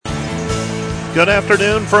Good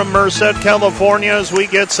afternoon from Merced, California, as we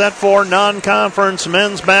get set for non-conference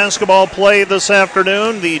men's basketball play this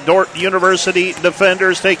afternoon. The Dordt University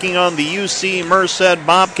Defenders taking on the UC Merced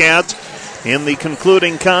Bobcats in the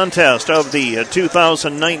concluding contest of the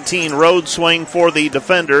 2019 road swing for the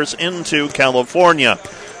Defenders into California.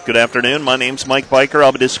 Good afternoon. My name's Mike Biker.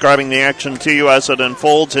 I'll be describing the action to you as it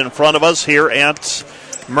unfolds in front of us here at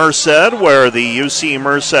Merced, where the UC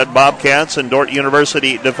Merced Bobcats and Dordt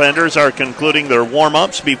University Defenders are concluding their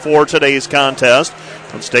warm-ups before today's contest.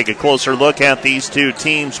 Let's take a closer look at these two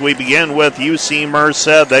teams. We begin with UC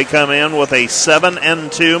Merced. They come in with a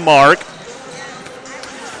 7-2 mark.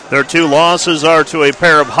 Their two losses are to a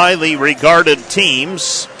pair of highly regarded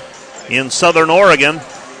teams in Southern Oregon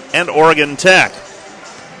and Oregon Tech.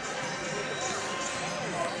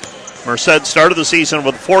 Merced started the season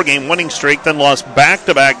with a 4-game winning streak, then lost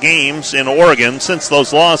back-to-back games in Oregon. Since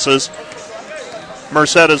those losses,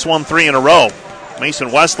 Merced has won 3 in a row.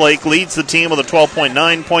 Mason Westlake leads the team with a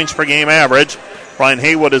 12.9 points per game average. Ryan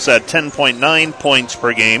Haywood is at 10.9 points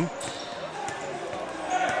per game.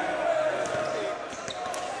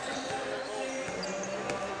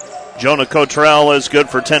 Jonah Cottrell is good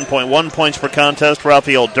for 10.1 points per contest.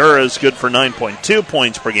 Rafael Durr is good for 9.2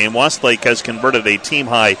 points per game. Westlake has converted a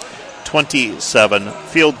team-high 27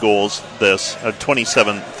 field goals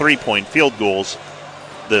 27 three-point field goals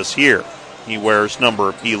this year. He wears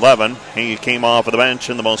number 11. He came off of the bench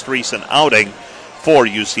in the most recent outing for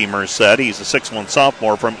UC Merced. He's a 6'1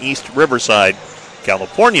 sophomore from East Riverside,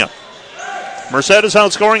 California. Merced is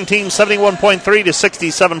outscoring team 71.3 to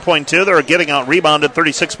 67.2. They're getting out rebounded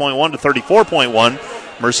 36.1 to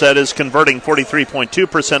 34.1. Merced is converting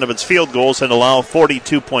 43.2% of its field goals and allow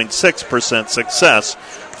 42.6% success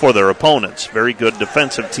for their opponents. Very good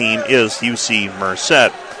defensive team is UC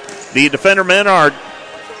Merced. The Defender men are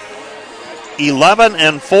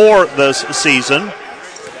 11-4 this season.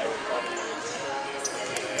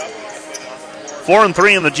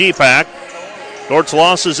 4-3 in the GPAC. Dordt's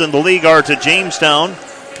losses in the league are to Jamestown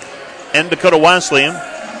and Dakota Wesleyan,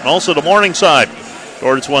 and also to Morningside.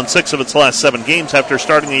 Dordt's won 6 of its last 7 games after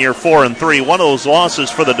starting the year 4-3. One of those losses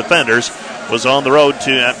for the Defenders was on the road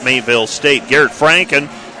to Mayville State. Garrett Franken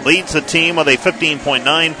leads the team with a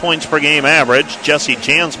 15.9 points per game average. Jesse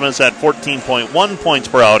Jansma is at 14.1 points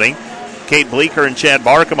per outing. Kate Bleeker and Chad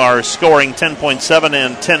Barkham are scoring 10.7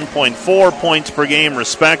 and 10.4 points per game,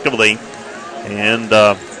 respectively. And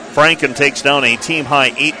Franken takes down a team-high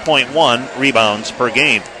 8.1 rebounds per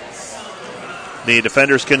game. The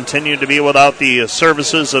Defenders continue to be without the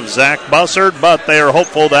services of Zach Bussard, but they are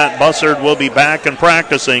hopeful that Bussard will be back and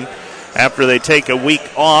practicing after they take a week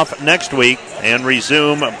off next week and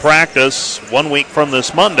resume practice 1 week from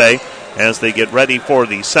this Monday as they get ready for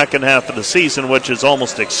the second half of the season, which is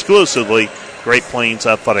almost exclusively Great Plains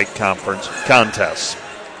Athletic Conference contests.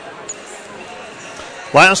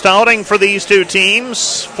 Last outing for these two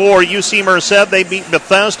teams. For UC Merced, they beat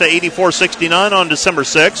Bethesda 84-69 on December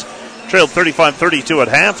 6th, trailed 35-32 at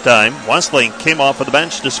halftime. Westlake came off of the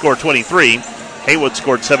bench to score 23. Haywood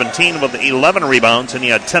scored 17 with 11 rebounds, and he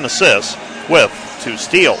had 10 assists with 2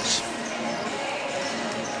 steals.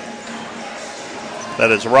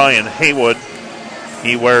 That is Ryan Haywood.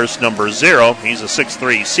 He wears number 0. He's a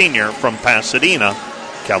 6'3 senior from Pasadena,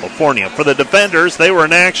 California. For the Defenders, they were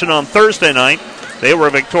in action on Thursday night. They were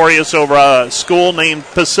victorious over a school named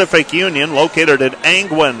Pacific Union, located in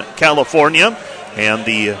Angwin, California. And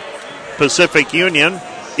the Pacific Union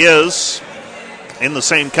is in the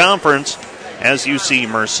same conference as UC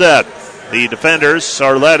Merced. The Defenders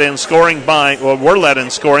are were led in scoring by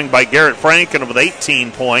Garrett Franken with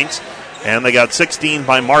 18 points. And they got 16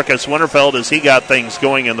 by Marcus Winterfeld as he got things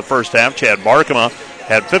going in the first half. Chad Barkema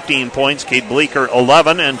had 15 points, Kate Bleeker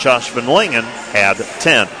 11, and Josh Van Lingen had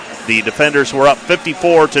 10. The Defenders were up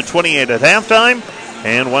 54-28 at halftime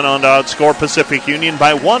and went on to outscore Pacific Union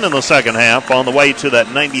by 1 in the second half on the way to that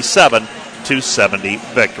 97-70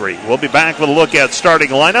 victory. We'll be back with a look at starting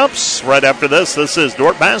lineups right after this. This is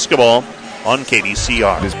Dordt Basketball on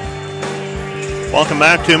KDCR. Welcome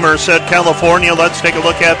back to Merced, California. Let's take a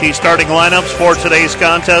look at the starting lineups for today's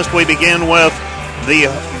contest. We begin with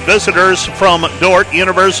the visitors from Dordt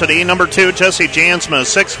University. Number 2, Jesse Jansma,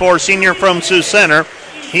 6'4 senior from Sioux Center.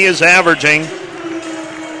 He is averaging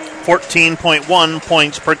 14.1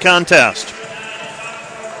 points per contest.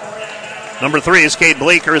 Number 3 is Kate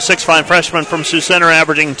Bleeker, a 6'5 freshman from Sioux Center,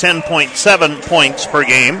 averaging 10.7 points per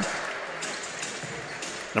game.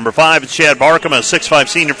 Number 5 is Chad Barkham, a 6'5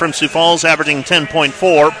 senior from Sioux Falls, averaging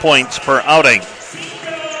 10.4 points per outing.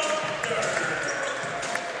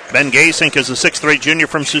 Ben Gasink is a 6'3 junior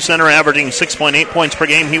from Sioux Center, averaging 6.8 points per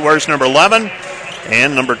game. He wears number 11.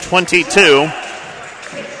 And number 22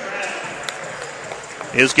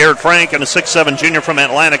 is Garrett Frank, and a 6'7" junior from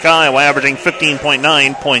Atlantic, Iowa, averaging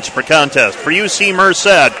 15.9 points per contest. For UC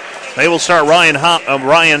Merced, they will start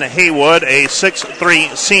Ryan Haywood, a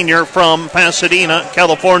 6'3" senior from Pasadena,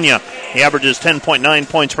 California. He averages 10.9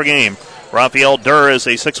 points per game. Raphael Durr is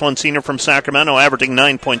a 6'1" senior from Sacramento, averaging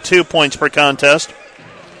 9.2 points per contest.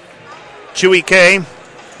 Chewy K.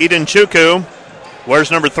 Eden Chuku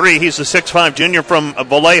wears number 3. He's a 6'5" junior from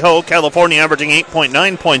Vallejo, California, averaging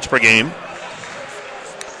 8.9 points per game.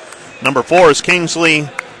 Number 4 is Kingsley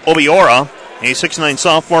Obiora, a 6'9"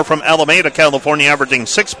 sophomore from Alameda, California, averaging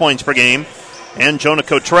 6 points per game. And Jonah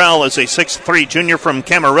Cottrell is a 6'3" junior from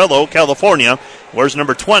Camarillo, California, wears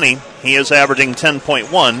number 20. He is averaging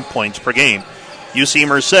 10.1 points per game. UC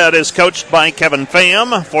Merced is coached by Kevin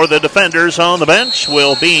Pham. For the defenders, on the bench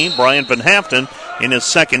will be Brian Van Haften in his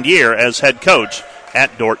second year as head coach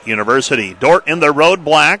at Dordt University. Dordt in their road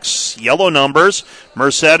blacks, yellow numbers.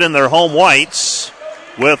 Merced in their home whites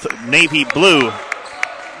with navy blue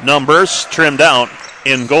numbers trimmed out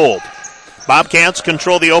in gold. Bobcats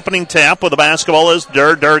control the opening tap with the basketball as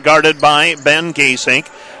Durr. Durr guarded by Ben Gasink.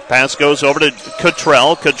 Pass goes over to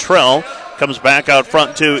Cottrell. Cottrell comes back out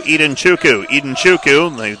front to Eden Chuku. Eden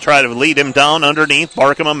Chuku, they try to lead him down underneath.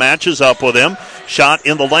 Barkema matches up with him. Shot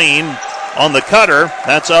in the lane on the cutter.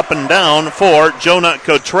 That's up and down for Jonah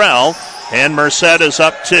Cottrell. And Merced is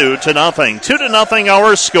up 2-0. 2-0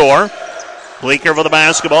 our score. Bleeker with the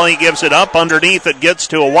basketball. He gives it up. Underneath it gets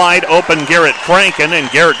to a wide open Garrett Franken.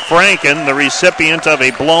 And Garrett Franken, the recipient of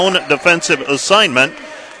a blown defensive assignment.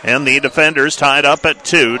 And the defenders tied up at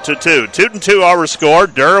 2-2. 2-2 our score.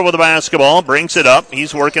 Durr with the basketball. Brings it up.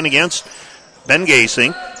 He's working against Ben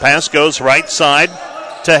Gasing. Pass goes right side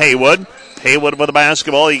to Haywood. Haywood with the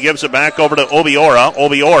basketball. He gives it back over to Obiora.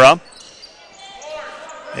 Obiora.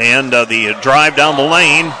 And the drive down the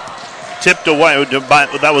lane. Tipped away.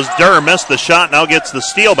 That was Durr. Missed the shot. Now gets the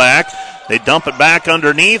steal back. They dump it back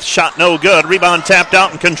underneath. Shot no good. Rebound tapped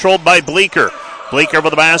out and controlled by Bleeker. Bleeker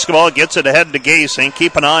with the basketball. Gets it ahead to Gasing.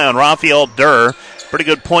 Keep an eye on Raphael Durr. Pretty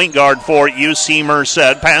good point guard for UC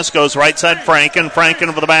Merced. Pass goes right side Franken. Franken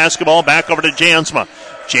with the basketball. Back over to Jansma.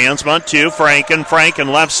 Jansma to Franken.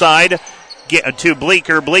 Franken left side. Get to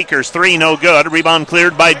Bleeker. Bleeker's 3 no good. Rebound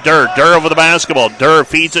cleared by Durr. Durr over the basketball. Durr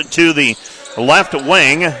feeds it to the left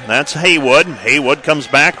wing. That's Haywood. Haywood comes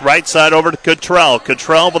back right side over to Cottrell.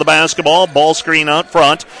 Cottrell with the basketball. Ball screen out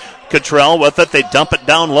front. Cottrell with it. They dump it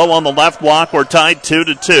down low on the left block. We're tied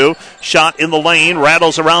 2-2. Shot in the lane.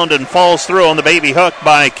 Rattles around and falls through on the baby hook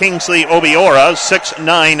by Kingsley Obiora.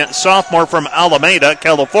 6'9" sophomore from Alameda,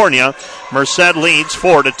 California. Merced leads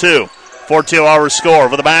 4-2. 4-2 our score.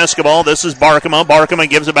 With the basketball, this is Barkema. Barkema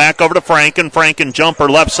gives it back over to Franken. Franken jumper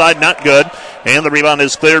left side, not good. And the rebound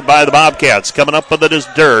is cleared by the Bobcats. Coming up with it is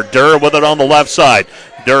Durr. Durr with it on the left side.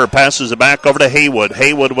 Durr passes it back over to Haywood.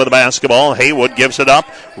 Haywood with the basketball. Haywood gives it up.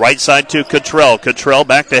 Right side to Cottrell. Cottrell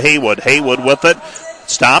back to Haywood. Haywood with it.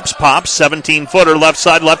 Stops, pops, 17-footer, left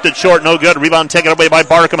side, left it short, no good. Rebound taken away by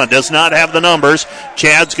Barkema. Does not have the numbers.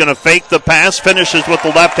 Chad's going to fake the pass, finishes with the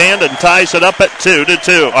left hand, and ties it up at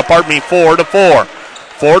 4-4.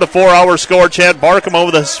 4-4 our score. Chad Barkema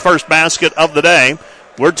with his first basket of the day.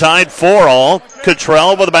 We're tied 4-all.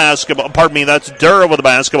 Cottrell with the basketball. That's Durr with the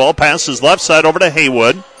basketball. Passes left side over to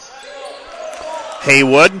Haywood.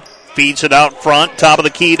 Haywood feeds it out front, top of the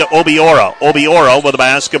key to Obiora. Obiora with the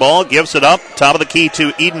basketball, gives it up, top of the key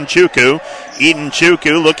to Eden Chuku. Eden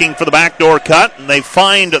Chuku looking for the backdoor cut, and they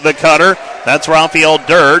find the cutter. That's Raphael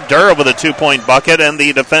Durr. Durr with a 2-point bucket, and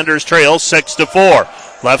the defenders trail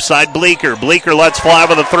 6-4. Left side Bleeker. Bleeker lets fly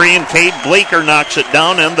with a 3, and Cade Bleeker knocks it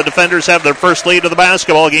down, and the defenders have their first lead of the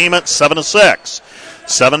basketball game at 7-6.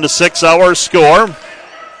 7-6 our score.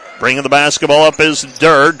 Bringing the basketball up is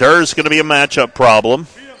Durr. Durr's going to be a matchup problem.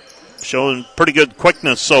 Showing pretty good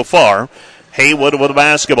quickness so far. Haywood with the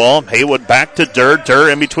basketball. Haywood back to Durr. Durr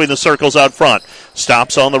in between the circles out front.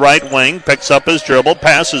 Stops on the right wing. Picks up his dribble.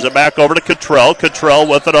 Passes it back over to Cottrell. Cottrell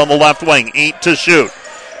with it on the left wing. 8 to shoot.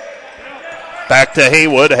 Back to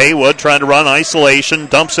Haywood. Haywood trying to run isolation.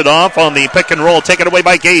 Dumps it off on the pick and roll. Taken away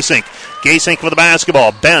by Gasink. Gasink with the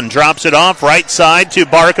basketball. Ben drops it off right side to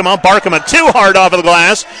Barkema. Barkema too hard off of the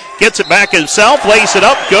glass. Gets it back himself. Lays it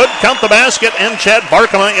up. Good. Count the basket. And Chad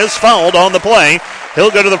Barkema is fouled on the play.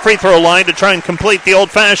 He'll go to the free throw line to try and complete the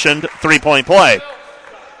old-fashioned 3-point play.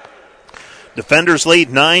 Defenders lead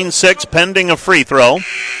 9-6 pending a free throw.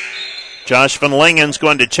 Josh Van Lingen's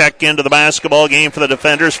going to check into the basketball game for the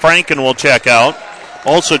defenders. Franken will check out.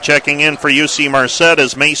 Also checking in for UC Merced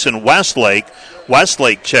is Mason Westlake.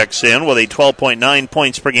 Westlake checks in with a 12.9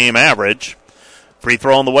 points per game average. Free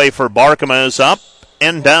throw on the way for Barkema is up.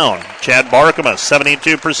 and down. Chad Barkham, a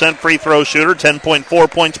 72% free throw shooter,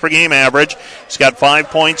 10.4 points per game average. He's got 5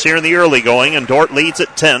 points here in the early going, and Dordt leads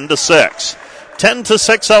at 10-6.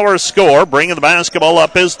 10-6 our score. Bringing the basketball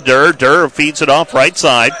up is Durr. Durr feeds it off right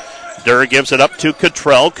side. Durr gives it up to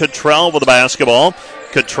Cottrell. Cottrell with the basketball.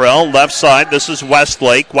 Cottrell left side. This is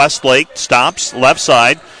Westlake. Westlake stops left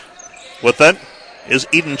side. With it is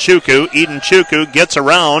Eden Chukwu. Eden Chukwu gets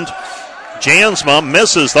around. Jansma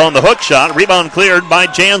misses on the hook shot. Rebound cleared by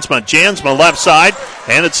Jansma. Jansma left side,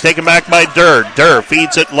 and it's taken back by Durr. Durr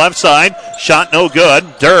feeds it left side. Shot no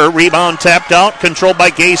good. Durr, rebound tapped out, controlled by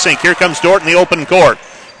Gasink. Here comes Dordt in the open court.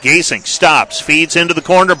 Gasink stops, feeds into the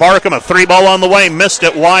corner. Barkham, a three ball on the way, missed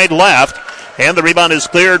it wide left, and the rebound is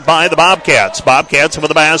cleared by the Bobcats. Bobcats with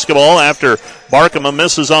the basketball after Barkham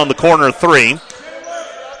misses on the corner three.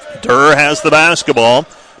 Durr has the basketball.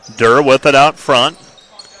 Durr with it out front.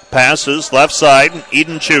 Passes left side,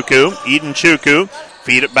 Eden Chukwu. Eden Chukwu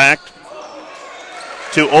feed it back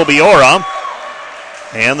to Obiora.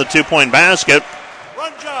 And the 2-point basket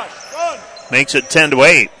makes it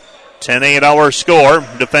 10-8. 10-8 our score.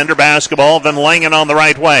 Defender basketball. Van Langen on the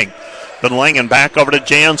right wing. Van Langen back over to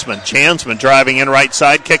Jansman. Jansman driving in right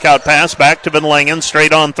side. Kick out pass back to Van Langen.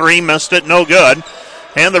 Straight on three. Missed it. No good.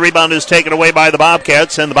 And the rebound is taken away by the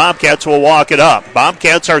Bobcats, and the Bobcats will walk it up.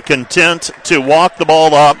 Bobcats are content to walk the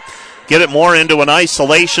ball up, get it more into an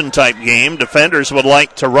isolation-type game. Defenders would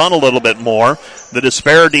like to run a little bit more. The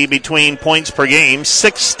disparity between points per game,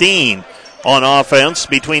 16 on offense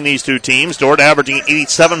between these two teams. Dordt averaging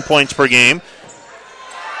 87 points per game.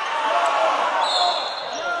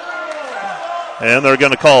 And they're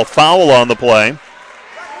going to call foul on the play.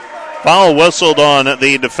 Foul whistled on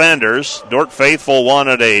the defenders. Dordt faithful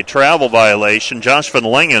wanted a travel violation. Josh Van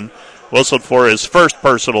Langen whistled for his first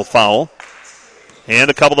personal foul. And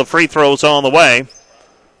a couple of free throws on the way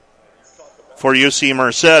for UC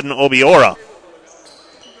Merced and Obiora.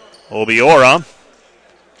 Obiora,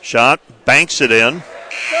 shot, banks it in.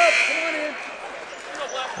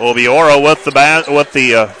 Obiora with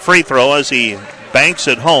the free throw as he banks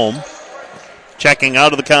it home. Checking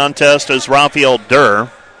out of the contest is Raphael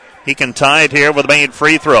Durr. He can tie it here with a made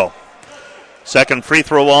free throw. Second free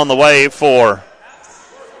throw on the way for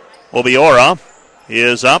Obiora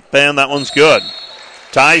is up, and that one's good.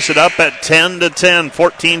 Ties it up at 10-10,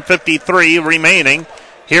 14:53 remaining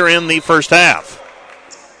here in the first half.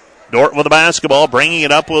 Dordt with the basketball, bringing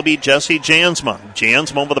it up will be Jesse Jansma.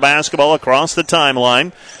 Jansma with the basketball across the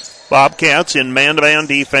timeline. Bobcats in man-to-man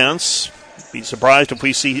defense. Be surprised if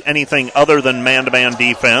we see anything other than man-to-man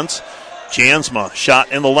defense. Jansma, shot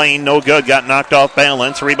in the lane, no good, got knocked off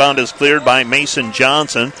balance. Rebound is cleared by Mason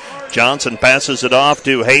Johnson. Johnson passes it off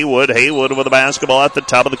to Haywood. Haywood with the basketball at the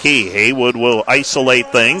top of the key. Haywood will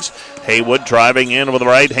isolate things. Haywood driving in with the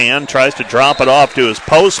right hand, tries to drop it off to his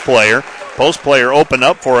post player. Post player opened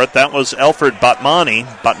up for it. That was Alfred Batmani.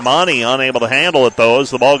 Batmani unable to handle it, though, as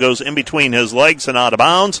the ball goes in between his legs and out of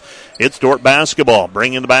bounds. It's Dordt basketball.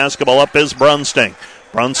 Bringing the basketball up is Brunsting.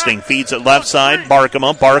 Brunsting feeds it left side.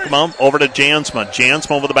 Barkema over to Jansma.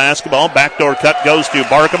 Jansma with the basketball. Backdoor cut goes to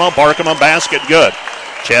Barkema. Barkema basket good.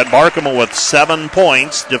 Chad Barkema with 7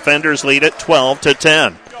 points. Defenders lead at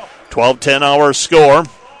 12-10. 12-10 our score.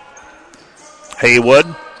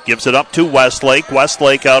 Haywood gives it up to Westlake.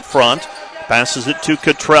 Westlake out front. Passes it to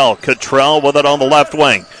Cottrell. Cottrell with it on the left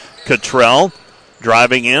wing. Cottrell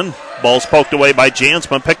driving in. Ball's poked away by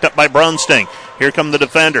Jansma. Picked up by Brunsting. Here come the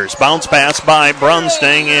defenders. Bounce pass by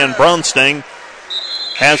Brunsting, and Brunsting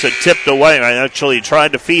has it tipped away. I actually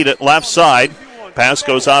tried to feed it left side. Pass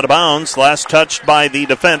goes out of bounds. Last touched by the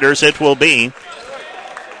defenders. It will be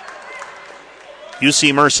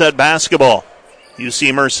UC Merced basketball.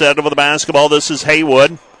 UC Merced over the basketball. This is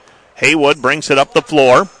Haywood. Haywood brings it up the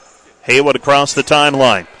floor. Haywood across the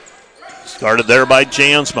timeline. Started there by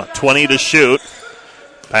Jansma. 20 to shoot.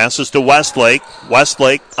 Passes to Westlake.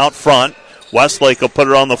 Westlake out front. Westlake will put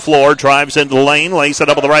it on the floor, drives into the lane, lays it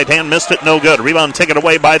up with the right hand, missed it, no good. Rebound taken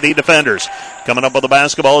away by the defenders. Coming up with the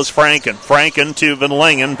basketball is Franken. Franken to Van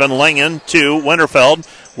Langen. Van Langen to Winterfeld.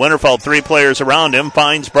 Winterfeld, 3 players around him,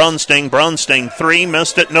 finds Brunsting. Brunsting, 3,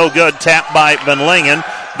 missed it, no good. Tapped by Van Langen.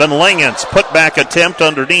 Van Langen's put-back attempt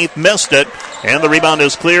underneath, missed it, and the rebound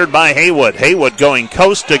is cleared by Haywood. Haywood going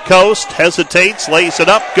coast to coast, hesitates, lays it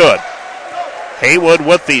up, good. Haywood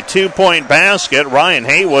with the 2-point basket. Ryan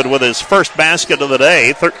Haywood with his first basket of the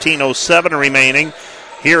day. 13:07 remaining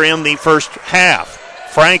here in the first half.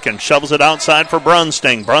 Franken shovels it outside for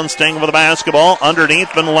Brunsting. Brunsting with the basketball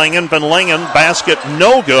underneath Van Langen. Van Langen basket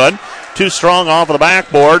no good. Too strong off of the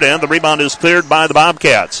backboard, and the rebound is cleared by the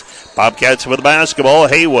Bobcats. Bobcats with the basketball.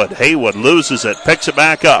 Haywood loses it, picks it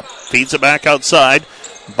back up, feeds it back outside.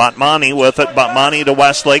 Botmani with it. Botmani to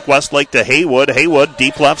Westlake. Westlake to Haywood. Haywood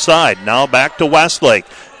deep left side. Now back to Westlake.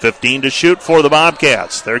 15 to shoot for the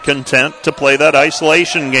Bobcats. They're content to play that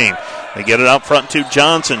isolation game. They get it out front to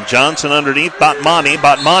Johnson. Johnson underneath Botmani.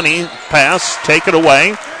 Botmani pass, take it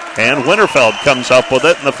away. And Winterfeld comes up with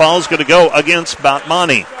it, and the foul's going to go against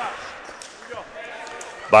Botmani.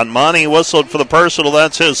 Botmani whistled for the personal.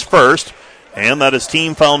 That's his first. And that is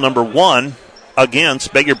team foul number 1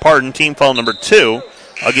 against, team foul number 2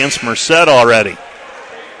 against Merced already.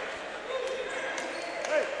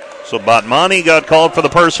 So Botmani got called for the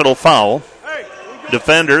personal foul.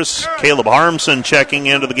 Defenders, Caleb Harmson checking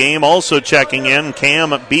into the game. Also checking in,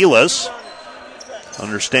 Cam Belis.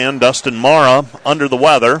 Understand Dustin Mara under the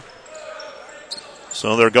weather.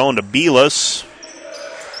 So they're going to Belis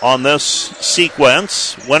on this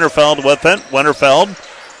sequence. Winterfeld with it. Winterfeld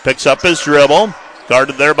picks up his dribble.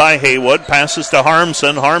 Guarded there by Haywood. Passes to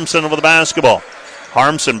Harmson. Harmson with the basketball.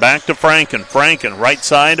 Harmson back to Franken. Franken right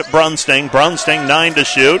side Brunsting. Brunsting 9 to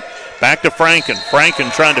shoot. Back to Franken.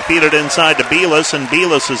 Franken trying to feed it inside to Belis, and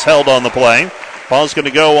Belis is held on the play. Ball's going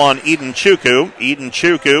to go on Eden Chukwu. Eden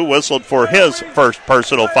Chukwu whistled for his first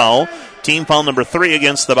personal foul. Team foul number 3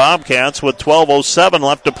 against the Bobcats with 12:07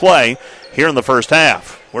 left to play here in the first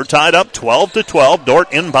half. We're tied up 12-12. Dort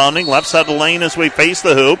inbounding left side of the lane as we face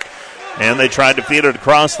the hoop. And they tried to feed it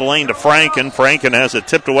across the lane to Franken. Franken has it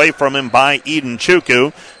tipped away from him by Eden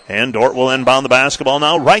Chukwu. And Dort will inbound the basketball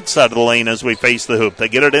now right side of the lane as we face the hoop. They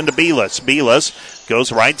get it into Belis. Belis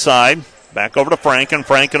goes right side. Back over to Franken.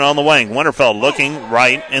 Franken on the wing. Winterfeld looking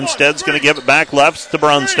right. Instead's going to give it back left to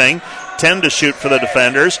Brunsting. 10 to shoot for the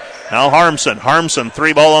defenders. Now Harmson. Harmson,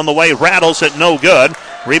 3 ball on the way. Rattles it, no good.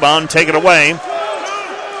 Rebound taken away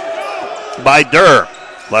by Durr.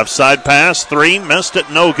 Left side pass, 3, missed it,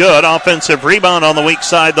 no good. Offensive rebound on the weak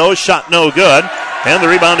side, though, shot no good. And the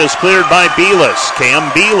rebound is cleared by Belis. Cam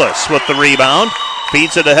Belis with the rebound.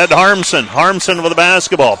 Feeds it ahead to Harmson. Harmson with the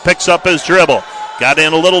basketball. Picks up his dribble. Got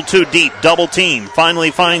in a little too deep. Double team.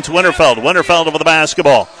 Finally finds Winterfeld. Winterfeld with the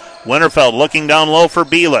basketball. Winterfeld looking down low for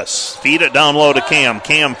Belis. Feed it down low to Cam.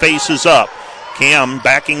 Cam faces up. Cam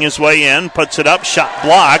backing his way in. Puts it up. Shot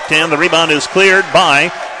blocked. And the rebound is cleared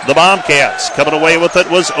by the Bobcats. Coming away with it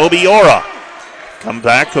was Obiora. Come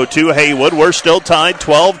back, go to Haywood. We're still tied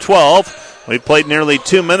 12-12. We've played nearly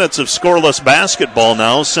 2 minutes of scoreless basketball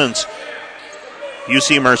now since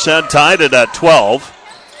UC Merced tied it at 12.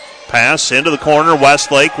 Pass into the corner,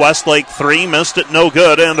 Westlake. Westlake 3, missed it, no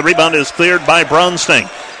good. And the rebound is cleared by Brunsting.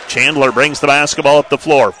 Chandler brings the basketball up the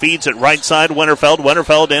floor. Feeds it right side, Winterfeld.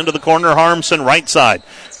 Winterfeld into the corner, Harmson right side.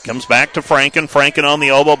 Comes back to Franken. Franken on the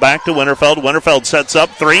elbow, back to Winterfeld. Winterfeld sets up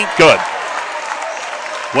 3. Good.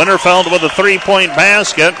 Winterfeld with a 3-point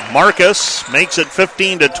basket. Marcus makes it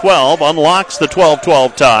 15-12. Unlocks the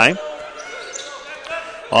 12-12 tie.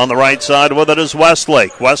 On the right side with it is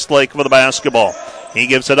Westlake. Westlake with the basketball. He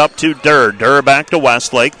gives it up to Durr. Durr back to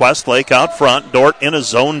Westlake. Westlake out front. Dort in a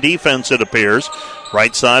zone defense, it appears.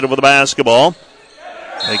 Right side with the basketball.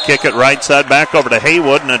 They kick it right side back over to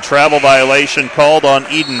Haywood, and a travel violation called on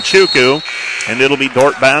Eden Chukwu, and it'll be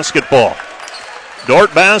Dort basketball.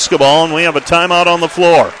 Dort basketball, and we have a timeout on the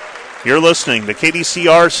floor. You're listening to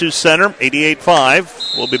KDCR Sioux Center,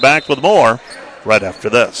 88.5. We'll be back with more right after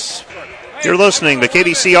this. You're listening to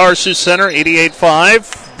KDCR Sioux Center,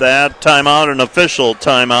 88.5. That timeout, an official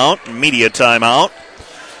timeout, media timeout.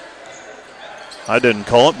 I didn't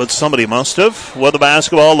call it, but somebody must have. With the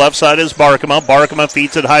basketball, left side is Barkema. Barkema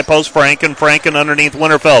feeds it high post Franken. Franken underneath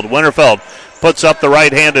Winterfeld. Winterfeld puts up the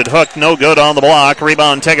right-handed hook. No good on the block.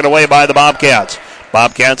 Rebound taken away by the Bobcats.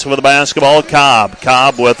 Bobcats with the basketball. Cobb.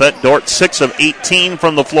 Cobb with it. Dort 6 of 18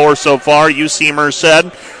 from the floor so far. UC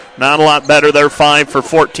Merced, not a lot better. They're 5 for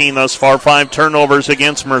 14 thus far. 5 turnovers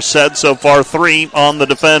against Merced so far. 3 on the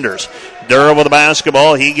defenders. Durr with the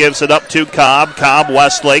basketball. He gives it up to Cobb. Cobb,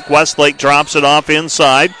 Westlake. Westlake drops it off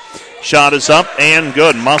inside. Shot is up and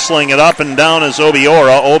good. Muscling it up and down is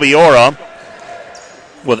Obiora. Obiora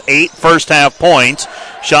with 8 first half points.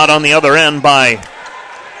 Shot on the other end by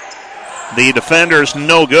the defenders.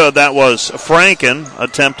 No good. That was Franken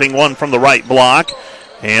attempting one from the right block.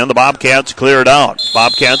 And the Bobcats clear it out.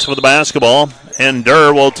 Bobcats with the basketball. And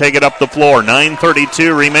Durr will take it up the floor.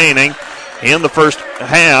 9:32 remaining in the first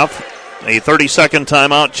half. A 30-second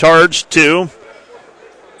timeout charged to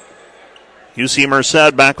UC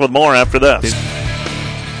Merced. Back with more after this.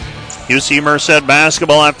 UC Merced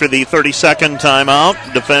basketball after the 30-second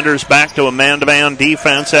timeout. Defenders back to a man-to-man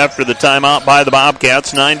defense after the timeout by the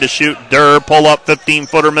Bobcats. 9 to shoot. Durr pull up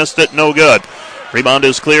 15-footer, missed it, no good. Rebound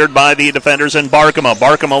is cleared by the defenders in Barkema.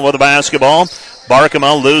 Barkema with the basketball.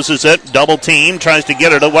 Barkema loses it. Double team. Tries to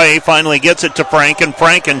get it away. Finally gets it to Franken.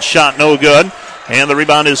 Franken shot no good. And the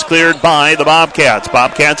rebound is cleared by the Bobcats.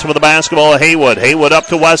 Bobcats with the basketball. Haywood. Haywood up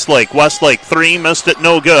to Westlake. Westlake 3. Missed it.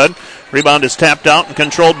 No good. Rebound is tapped out and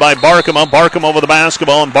controlled by Barkema. Barkema with the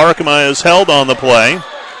basketball. And Barkema is held on the play.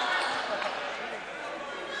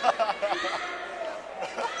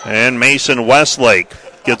 And Mason Westlake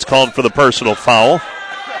gets called for the personal foul.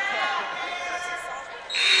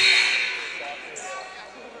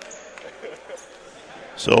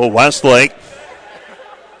 So Westlake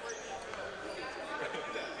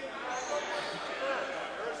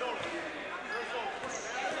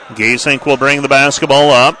Gasink will bring the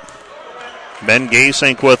basketball up. Ben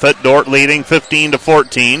Gasink with it. Dordt leading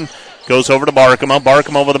 15-14. Goes over to Barkema.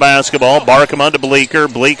 Barkema with the basketball. Barkema to Bleeker.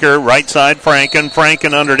 Bleeker right side. Franken.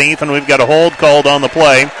 Franken underneath, and we've got a hold called on the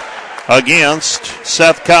play against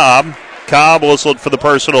Seth Cobb. Cobb whistled for the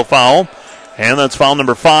personal foul, and that's foul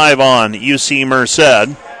number 5 on UC Merced.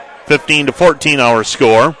 15-14 our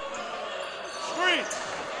score.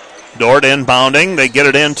 Dordt inbounding. They get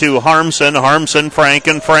it into Harmson. Harmson,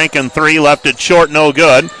 Franken. Franken 3 left it short. No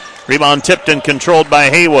good. Rebound tipped and controlled by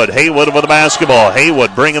Haywood. Haywood with the basketball.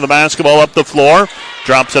 Haywood bringing the basketball up the floor.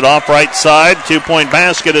 Drops it off right side. 2-point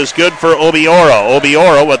basket is good for Obiora.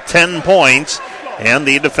 Obiora with 10 points. And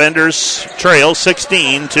the defenders trail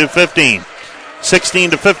 16-15.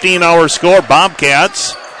 16-15 our score.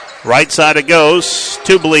 Bobcats. Right side it goes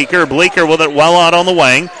to Bleeker. Bleeker with it well out on the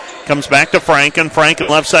wing. Comes back to Franken. Franken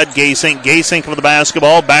left side Gasink. Gasink with the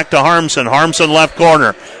basketball. Back to Harmson. Harmson left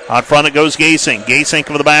corner. Out front it goes Gasink. Gasink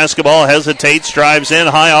with the basketball. Hesitates. Drives in.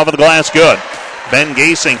 High off of the glass. Good. Ben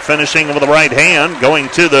Gasink finishing with the right hand. Going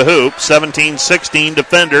to the hoop. 17-16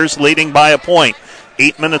 defenders leading by a point.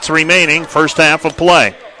 8 minutes remaining. First half of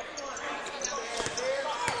play.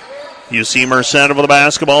 UC Merced over the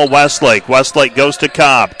basketball. Westlake. Westlake goes to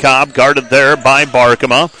Cobb. Cobb guarded there by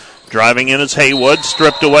Barkema. Driving in is Haywood,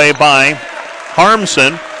 stripped away by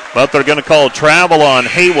Harmson, but they're going to call travel on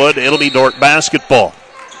Haywood. It'll be Dordt basketball.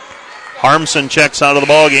 Harmson checks out of the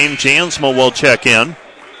ball game. Jansma will check in.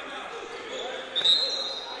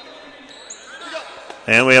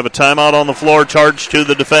 And we have a timeout on the floor charged to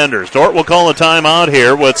the defenders. Dordt will call a timeout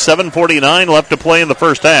here with 7:49 left to play in the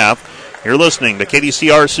first half. You're listening to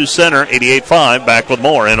KDCR Sioux Center 88.5. Back with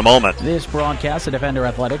more in a moment. This broadcast of Defender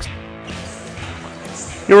Athletics.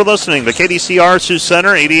 You're listening to KDCR Sioux Center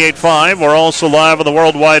 88.5. We're also live on the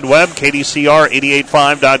World Wide Web,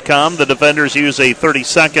 KDCR885.com. The defenders use a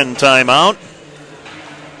 30-second timeout.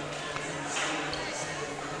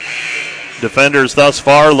 Defenders thus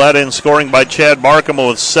far led in scoring by Chad Barkema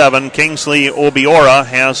with 7. Kingsley Obiora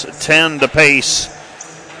has 10 to pace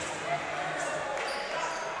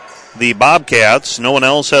the Bobcats. No one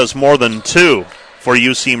else has more than 2. For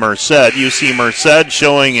UC Merced. UC Merced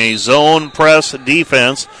showing a zone press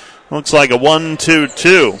defense. Looks like a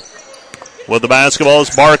 1-2-2. With the basketball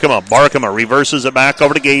is Barkema. Barkema reverses it back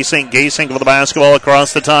over to Gasink. Gasink with the basketball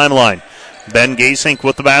across the timeline. Ben Gasink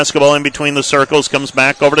with the basketball in between the circles. Comes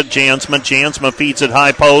back over to Jansma. Jansma feeds it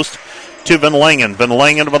high post to Van Langen. Van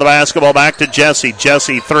Langen with the basketball back to Jesse.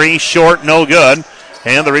 Jesse 3 short, no good.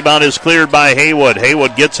 And the rebound is cleared by Haywood.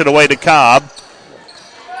 Haywood gets it away to Cobb.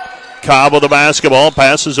 Cobb with the basketball,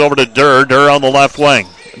 passes over to Durr. Durr on the left wing.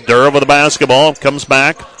 Durr with the basketball, comes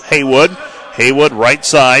back. Haywood. Haywood right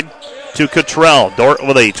side to Cottrell. Dordt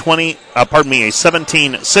with a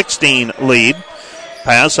 17-16 lead.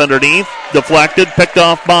 Pass underneath, deflected, picked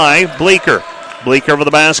off by Bleeker. Bleeker with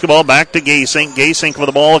the basketball, back to Gasink. Gasink with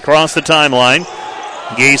the ball across the timeline.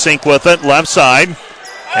 Gasink with it, left side.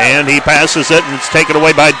 And he passes it, and it's taken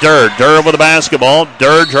away by Durr. Durr with the basketball.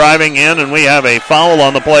 Durr driving in, and we have a foul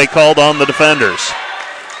on the play called on the defenders.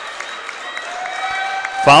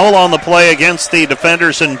 Foul on the play against the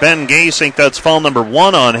defenders and Ben Gasink. That's foul number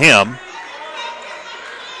 1 on him.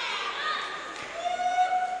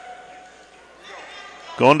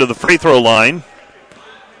 Going to the free throw line.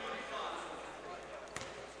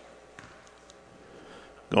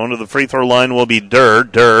 Going to the free throw line will be Durr.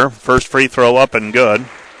 Durr, first free throw up and good.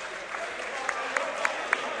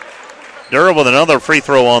 Durr with another free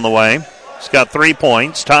throw on the way. He's got 3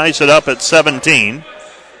 points. Ties it up at 17.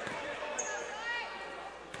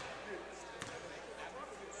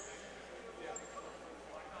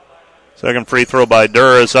 Second free throw by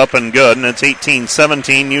Durr is up and good, and it's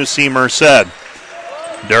 18-17 UC Merced.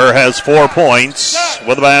 Durr has 4 points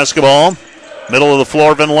with the basketball. Middle of the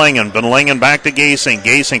floor, Van Langen. Van Langen back to Gasink.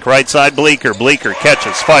 Gasink right side, Bleeker. Bleeker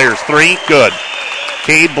catches, fires 3, good.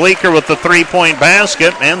 Cade Bleeker with the 3-point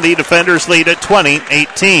basket, and the defenders lead at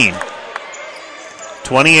 20-18.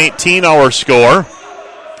 2018 our score.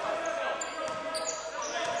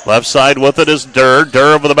 Left side with it is Durr.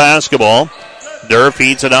 Durr with the basketball. Durr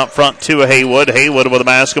feeds it out front to Haywood. Haywood with the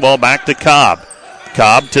basketball back to Cobb.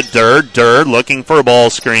 Cobb to Durr. Durr looking for a ball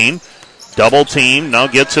screen. Double team. Now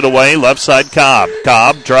gets it away. Left side Cobb.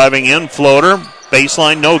 Cobb driving in. Floater.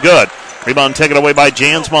 Baseline no good. Rebound taken away by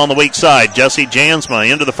Jansma on the weak side. Jesse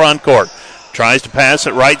Jansma into the front court. Tries to pass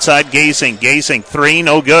it right side. Gasing. Gasing three.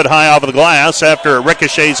 No good. High off of the glass after it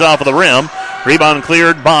ricochets off of the rim. Rebound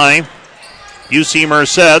cleared by UC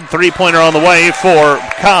Merced. Three-pointer on the way for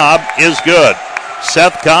Cobb is good.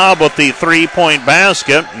 Seth Cobb with the three-point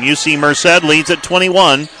basket. UC Merced leads at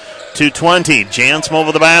 21-20. Jansma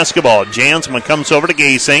over the basketball. Jansma comes over to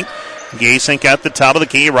Gasink. Gasink at the top of the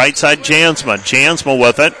key. Right side Jansma. Jansma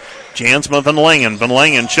with it. Jansma Van Langen. Van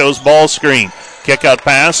Langen shows ball screen. Kick out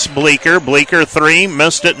pass. Bleeker. Bleeker three.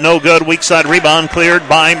 Missed it. No good. Weak side rebound cleared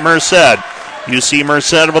by Merced. UC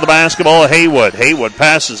Merced over the basketball. Haywood. Haywood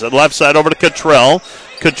passes it left side over to Cottrell.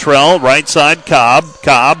 Cottrell, right side, Cobb.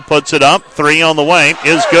 Cobb puts it up. Three on the way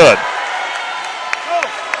is good.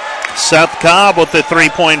 Seth Cobb with the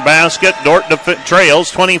three-point basket. Dordt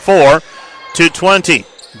trails 24-20.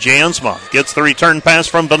 Jansma gets the return pass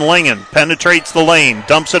from Van Langen. Penetrates the lane.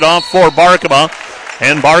 Dumps it off for Barkema.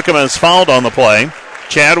 And Barkema is fouled on the play.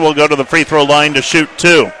 Chad will go to the free throw line to shoot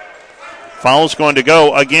two. Foul's going to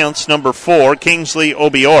go against number 4, Kingsley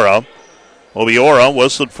Obiora. Obiora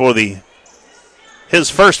whistled for his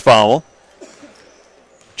first foul.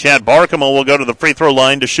 Chad Barkema will go to the free throw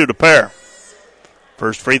line to shoot a pair.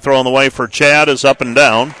 First free throw on the way for Chad is up and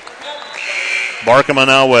down. Barkema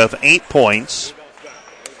now with 8 points.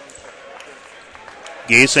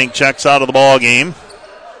 Gasink checks out of the ball game.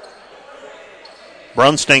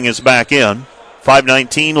 Brunsting is back in.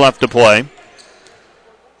 5:19 left to play.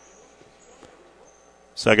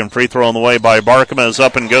 Second free throw on the way by Barkema is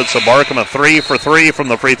up and good. So Barkema 3 for 3 from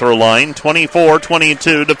the free throw line.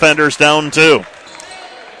 24-22. Defenders down 2.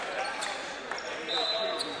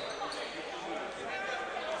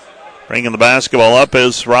 Bringing the basketball up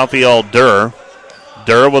is Raphael Durr.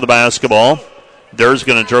 Durr with the basketball. Durr's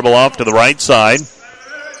going to dribble off to the right side.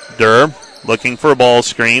 Durr looking for a ball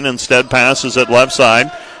screen. Instead passes it left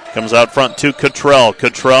side. Comes out front to Cottrell.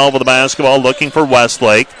 Cottrell with the basketball looking for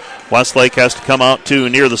Westlake. Westlake has to come out to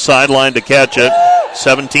near the sideline to catch it.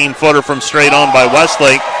 17-footer from straight on by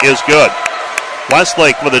Westlake is good.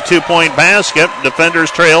 Westlake with a 2-point basket.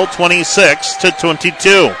 Defenders trail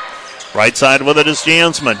 26-22. Right side with it is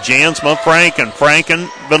Jansma. Jansma, Franken. Franken,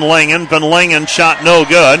 Van Langen. Van Langen shot no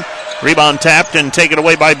good. Rebound tapped and taken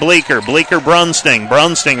away by Bleeker. Bleeker, Brunsting.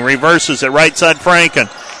 Brunsting reverses it right side Franken.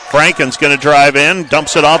 Franken's going to drive in,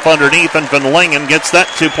 dumps it off underneath, and Van Langen gets that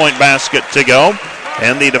 2-point basket to go.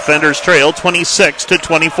 And the defenders trail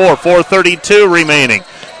 26-24. 4:32 remaining.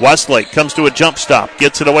 Westlake comes to a jump stop.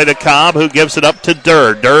 Gets it away to Cobb, who gives it up to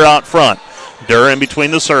Durr. Durr out front. Durr in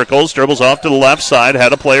between the circles. Dribbles off to the left side.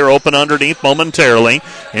 Had a player open underneath momentarily.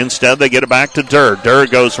 Instead, they get it back to Durr. Durr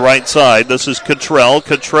goes right side. This is Cottrell.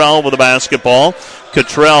 Cottrell with the basketball.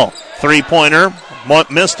 Cottrell, three-pointer.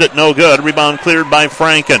 Missed it, no good. Rebound cleared by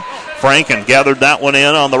Franken. Franken gathered that one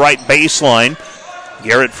in on the right baseline.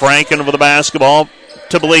 Garrett Franken with the basketball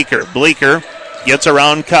to Bleeker. Bleeker gets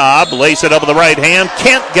around Cobb, lays it up with the right hand.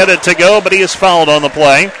 Can't get it to go, but he is fouled on the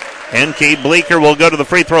play. And Cade Bleeker will go to the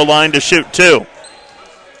free throw line to shoot two.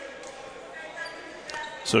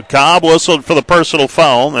 So Cobb whistled for the personal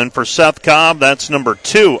foul, and for Seth Cobb, that's number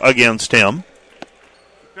 2 against him.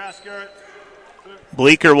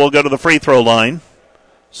 Bleeker will go to the free throw line.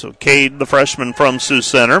 So Cade, the freshman from Sioux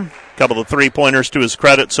Center, a couple of three-pointers to his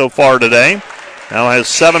credit so far today. Now has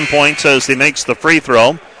 7 points as he makes the free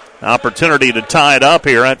throw. Opportunity to tie it up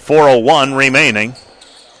here at 4:01 remaining.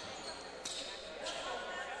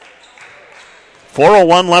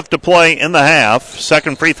 4:01 left to play in the half.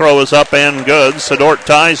 Second free throw is up and good. Sedort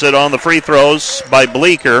ties it on the free throws by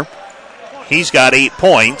Bleeker. He's got 8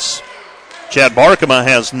 points. Chad Barkema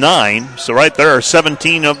has 9. So right there are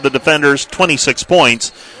 17 of the defenders' 26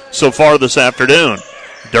 points so far this afternoon.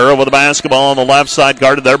 Durr with the basketball on the left side,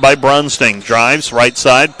 guarded there by Brunsting. Drives right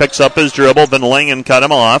side, picks up his dribble. Van Langen cut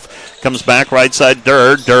him off. Comes back right side,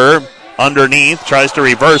 Durr. Durr underneath, tries to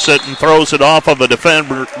reverse it and throws it off of a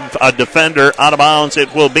defender out of bounds.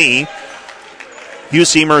 It will be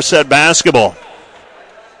UC Merced basketball.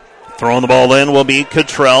 Throwing the ball in will be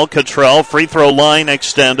Cottrell. Cottrell, free throw line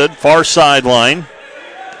extended, far sideline.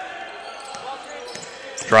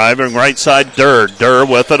 Driving right side, Durr. Durr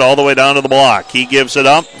with it all the way down to the block. He gives it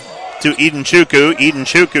up to Eden Chukwu. Eden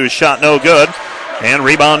Chukwu's shot no good. And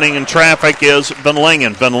rebounding in traffic is Van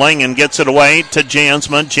Langen. Van Langen gets it away to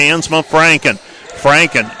Jansma. Jansma, Franken.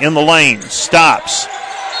 Franken in the lane, stops,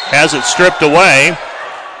 has it stripped away,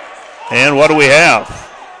 and what do we have?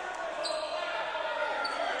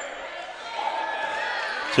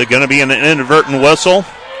 Is it going to be an inadvertent whistle?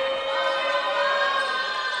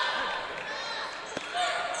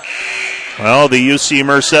 Well, the UC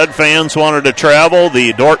Merced fans wanted to travel.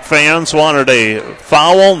 The Dordt fans wanted a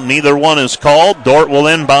foul. Neither one is called. Dordt will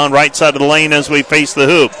inbound right side of the lane as we face the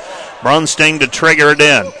hoop. Brunsting to trigger it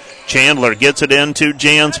in. Chandler gets it into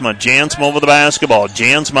Jansma. Jansma over the basketball.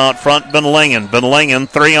 Jansma out front, Van Lingen. Van Lingen,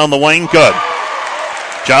 three on the wing, good.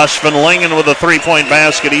 Josh Van Lingen with a three-point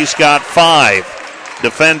basket. He's got 5.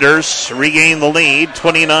 Defenders regain the lead,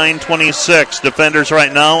 29-26. Defenders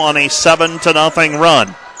right now on a 7-0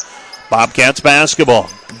 run. Bobcats basketball.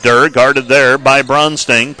 Durr guarded there by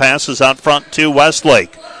Brunsting. Passes out front to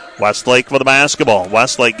Westlake. Westlake with the basketball.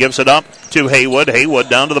 Westlake gives it up to Haywood. Haywood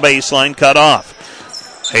down to the baseline, cut off.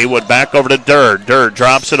 Haywood back over to Durr. Durr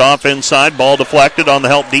drops it off inside. Ball deflected on the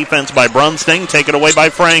help defense by Brunsting. Taken away by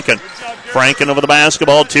Franken. Franken over the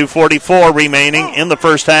basketball. 2:44 remaining in the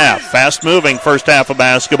first half. Fast moving first half of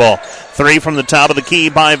basketball. 3 from the top of the key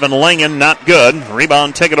by Van Lingen. Not good.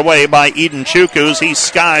 Rebound taken away by Eden Chukus. He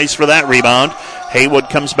skies for that rebound. Haywood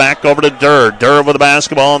comes back over to Durr. Durr with the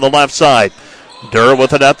basketball on the left side. Durr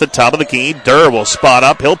with it at the top of the key. Durr will spot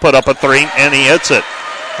up. He'll put up a 3, and he hits it.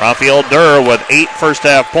 Rafael Durr with 8 first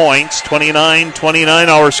half points. 29-29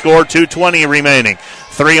 our score. 2:20 remaining.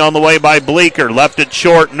 3 on the way by Bleeker. Left it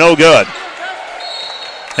short. No good.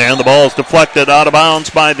 And the ball is deflected out of bounds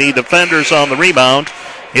by the defenders on the rebound.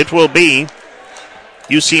 It will be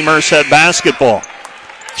UC Merced basketball.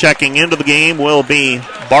 Checking into the game will be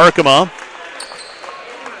Barkema.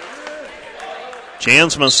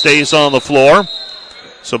 Jansma stays on the floor.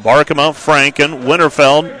 So Barkema, Franken,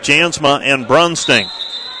 Winterfeld, Jansma, and Brunsting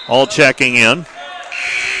all checking in.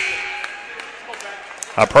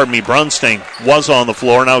 Brunsting was on the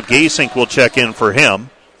floor. Now Gasink will check in for him.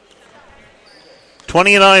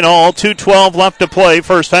 29 all, 2:12 left to play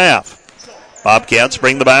first half. Bobcats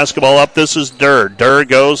bring the basketball up. This is Durr. Durr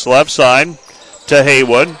goes left side to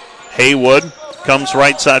Haywood. Haywood comes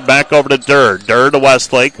right side back over to Durr. Durr to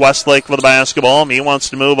Westlake. Westlake with the basketball. He wants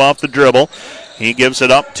to move off the dribble. He gives it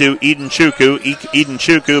up to Eden Chuku. Eden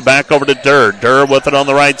Chuku back over to Durr. Durr with it on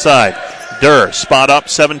the right side. Durr, spot up,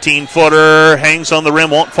 17-footer, hangs on the rim,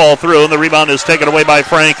 won't fall through, and the rebound is taken away by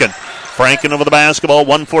Franken. Franken over the basketball,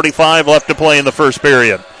 1:45 left to play in the first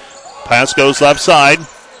period. Pass goes left side.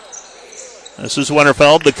 This is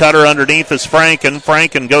Winterfeld. The cutter underneath is Franken.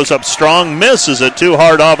 Franken goes up strong, misses it too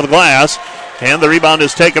hard off the glass, and the rebound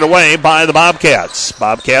is taken away by the Bobcats.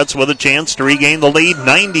 Bobcats with a chance to regain the lead.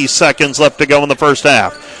 90 seconds left to go in the first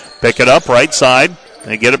half. Pick it up right side.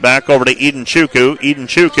 They get it back over to Eden Chuku. Eden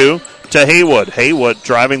Chuku to Haywood. Haywood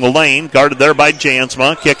driving the lane, guarded there by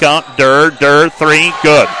Jansma. Kick out, Durr. Durr, 3,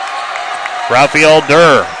 good. Rafael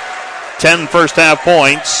Durr, 10 first half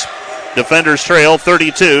points. Defenders trail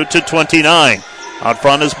 32-29. Out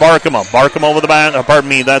front is Barkema. Barkema over the back.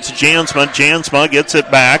 That's Jansma. Jansma gets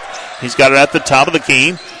it back. He's got it at the top of the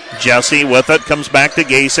key. Jesse with it. Comes back to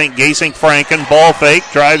Gasink. Gasink, Franken. Ball fake.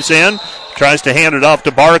 Drives in. Tries to hand it off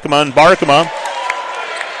to Barkema. And Barkema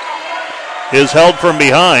is held from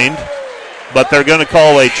behind. But they're going to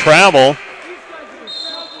call a travel.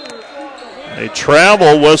 A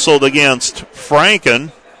travel whistled against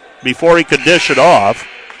Franken before he could dish it off.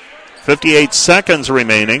 58 seconds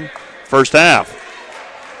remaining. First half.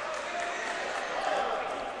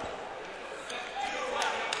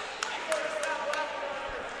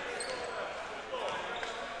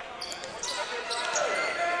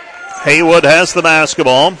 Haywood has the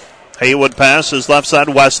basketball. Haywood passes left side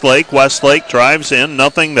Westlake. Westlake drives in.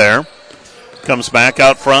 Nothing there. Comes back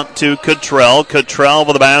out front to Cottrell. Cottrell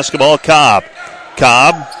with the basketball. Cobb.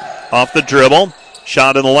 Cobb off the dribble.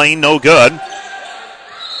 Shot in the lane. No good.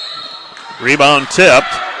 Rebound tipped.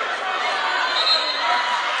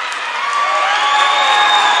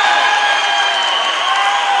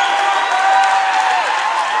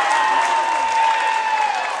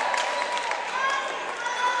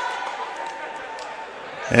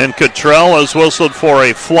 And Cottrell has whistled for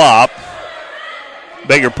a flop.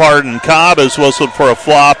 Beg your pardon, Cobb has whistled for a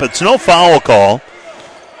flop. It's no foul call.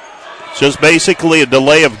 It's just basically a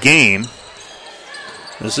delay of game.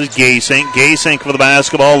 This is Gasink. Gasink with the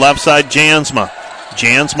basketball. Left side, Jansma.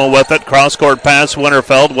 Jansma with it. Cross-court pass,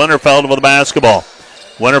 Winterfeld. Winterfeld with the basketball.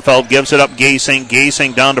 Winterfeld gives it up, Gasink.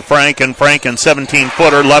 Gasink down to Franken. Franken,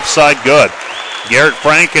 17-footer. Left side, good. Garrett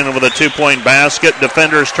Franken with a 2-point basket.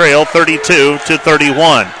 Defenders trail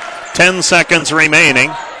 32-31. 10 seconds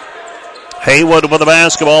remaining. Haywood with the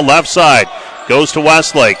basketball, left side. Goes to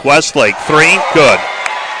Westlake. Westlake, three, good.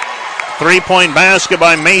 3-point basket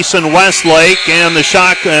by Mason Westlake, and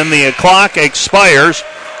the clock expires,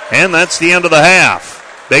 and that's the end of the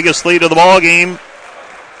half. Biggest lead of the ball game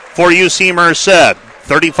for UC Merced,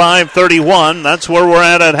 35-31. That's where we're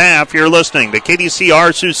at half. You're listening to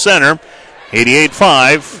KDCR Sioux Center,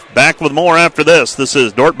 88.5. Back with more after this. This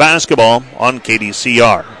is Dordt basketball on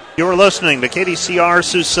KDCR. You're listening to KDCR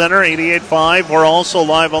Sioux Center, 88.5. We're also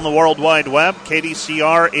live on the World Wide Web,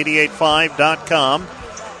 KDCR885.com.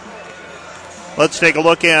 Let's take a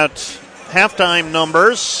look at halftime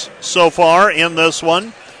numbers so far in this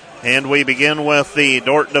one. And we begin with the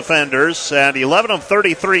Dordt defenders at 11 of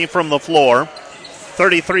 33 from the floor,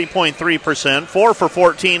 33.3%, 4 for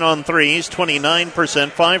 14 on threes, 29%,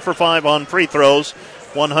 5 for 5 on free throws,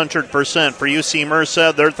 100%. For UC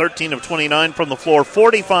Merced, they're 13 of 29 from the floor,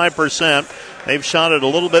 45%. They've shot it a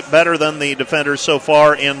little bit better than the defenders so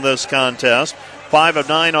far in this contest. 5 of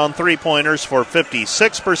 9 on three-pointers for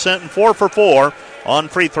 56%, and 4 for 4 on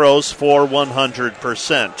free throws for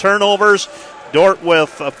 100%. Turnovers, Dordt with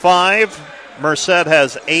 5. Merced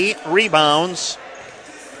has 8 rebounds.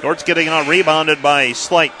 Dort's getting out-rebounded by a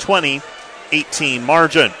slight 20-18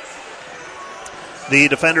 margin. The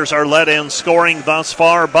defenders are led in scoring thus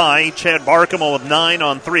far by Chad Barkema with 9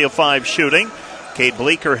 on 3 of 5 shooting. Cade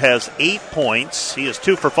Bleeker has 8 points. He is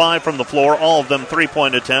 2 for 5 from the floor, all of them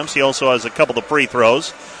 3-point attempts. He also has a couple of free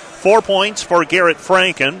throws. 4 points for Garrett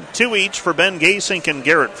Franken, 2 each for Ben Gasink and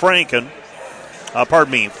Garrett Franken.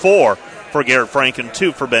 4 for Garrett Franken,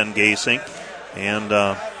 2 for Ben Gasink. And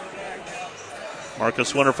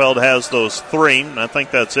Marcus Winterfeld has those 3, and I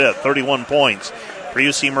think that's it, 31 points. For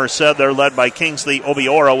UC Merced, they're led by Kingsley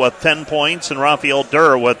Obiora with 10 points and Raphael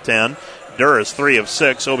Durr with 10. Durr is 3 of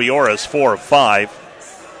 6. Obiora is 4 of 5.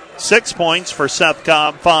 6 points for Seth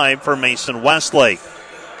Cobb, 5 for Mason Westlake.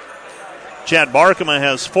 Chad Barkema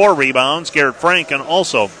has 4 rebounds. Garrett Franken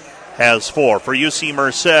also has 4. For UC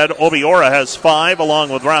Merced, Obiora has 5, along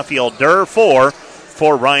with Raphael Durr, 4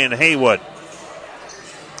 for Ryan Haywood.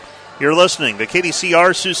 You're listening to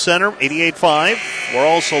KDCR Sioux Center, 88.5. We're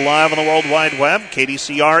also live on the World Wide Web,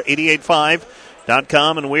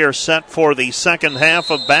 KDCR885.com, and we are set for the second half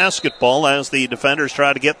of basketball as the defenders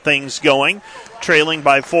try to get things going. Trailing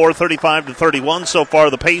by 4, 35-31. So far,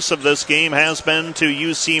 the pace of this game has been to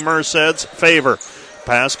UC Merced's favor.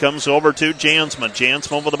 Pass comes over to Jansma.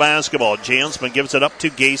 Jansma with the basketball. Jansma gives it up to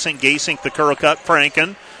Gasink. Gasink, the curl cut,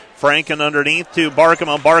 Franken. Franken underneath to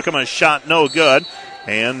Barkema. Barkema's shot no good.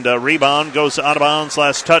 And rebound goes out of bounds,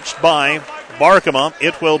 last touched by Barkema.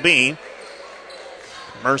 It will be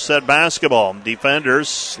Merced basketball.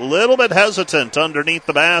 Defenders a little bit hesitant underneath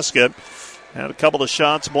the basket. Had a couple of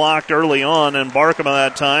shots blocked early on, and Barkema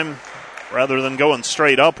that time, rather than going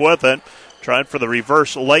straight up with it, tried for the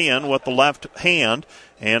reverse lay-in with the left hand,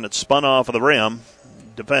 and it spun off of the rim.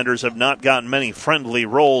 Defenders have not gotten many friendly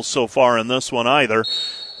rolls so far in this one either,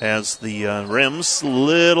 as the rim's a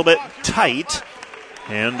little bit tight.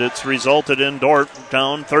 And it's resulted in Dordt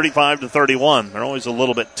down 35-31. They're always a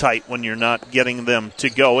little bit tight when you're not getting them to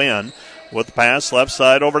go in. With the pass, left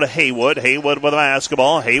side over to Haywood. Haywood with the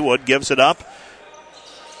basketball. Haywood gives it up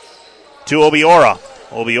to Obiora.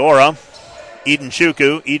 Obiora, Eden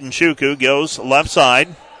Shuku goes left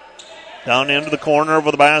side. Down into the corner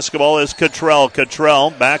with the basketball is Cottrell. Cottrell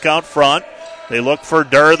back out front. They look for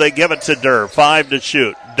Durr. They give it to Durr. 5 to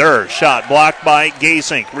shoot. Durr, shot blocked by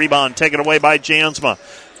Gasink. Rebound taken away by Jansma.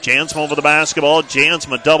 Jansma with the basketball.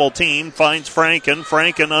 Jansma double team. Finds Franken.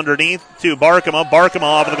 Franken underneath to Barkema. Barkema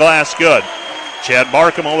off of the glass. Good. Chad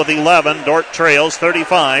Barkema with 11. Dordt trails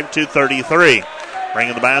 35-33.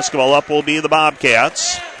 Bringing the basketball up will be the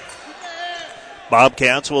Bobcats.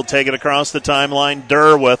 Bobcats will take it across the timeline.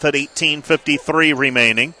 Durr with it. 18:53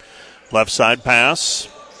 remaining. Left side pass.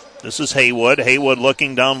 This is Haywood. Haywood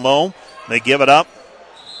looking down low. They give it up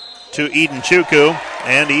to Eden Shuku,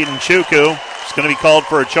 and Eden Shuku is going to be called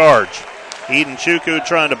for a charge. Eden Shuku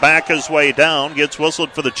trying to back his way down, gets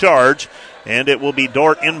whistled for the charge, and it will be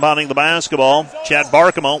Dordt inbounding the basketball. Chad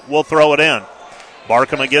Barkema will throw it in.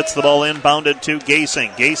 Barkema gets the ball inbounded to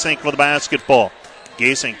Gasink. Gasink with the basketball.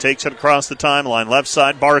 Gasink takes it across the timeline. Left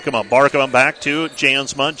side, Barkema. Barkema back to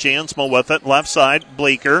Jansma. Jansma with it. Left side,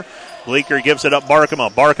 Bleeker. Bleeker gives it up,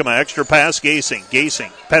 Barkema. Barkema, extra pass, Gasink.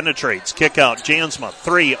 Gasink penetrates, kick out, Jansma.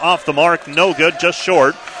 3 off the mark, no good, just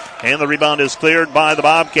short. And the rebound is cleared by the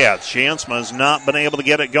Bobcats. Jansma has not been able to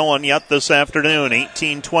get it going yet this afternoon.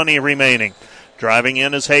 18:20 remaining. Driving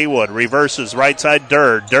in is Haywood. Reverses right side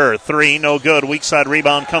Durr. Durr, three, no good. Weak side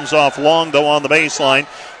rebound comes off long, though, on the baseline.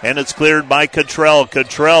 And it's cleared by Cottrell.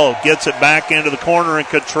 Cottrell gets it back into the corner, and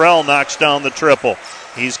Cottrell knocks down the triple.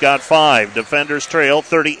 He's got 5. Defenders trail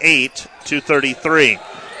 38-33.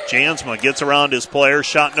 Jansma gets around his player.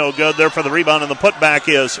 Shot no good there for the rebound, and the putback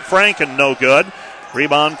is Franken, no good.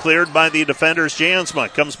 Rebound cleared by the defenders.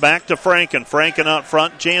 Jansma comes back to Franken. Franken out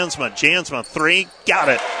front. Jansma. Jansma, 3. Got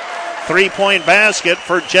it. 3-point basket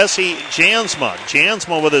for Jesse Jansma.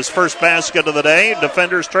 Jansma with his first basket of the day.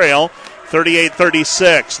 Defenders trail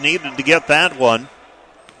 38-36. Needed to get that one.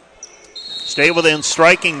 Stay within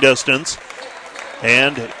striking distance.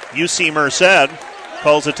 And UC Merced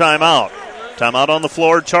calls a timeout. Timeout on the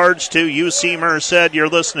floor, charge to UC Merced. You're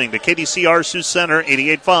listening to KDCR Sioux Center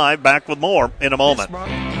 88.5. Back with more in a moment.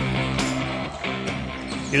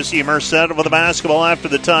 UC Merced with the basketball after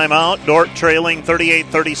the timeout. Dordt trailing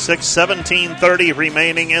 38-36, 17:30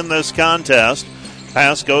 remaining in this contest.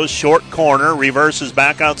 Pass goes short corner, reverses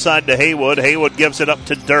back outside to Haywood. Haywood gives it up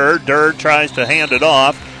to Durr. Durr tries to hand it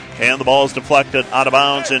off, and the ball is deflected out of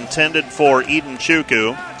bounds, intended for Eden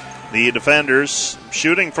Chukwu. The defenders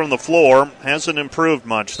shooting from the floor hasn't improved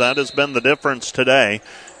much. That has been the difference today.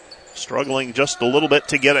 Struggling just a little bit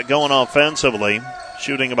to get it going offensively.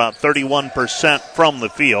 Shooting about 31% from the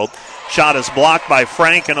field. Shot is blocked by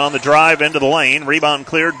Franken on the drive into the lane. Rebound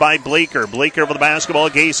cleared by Bleeker. Bleeker with the basketball.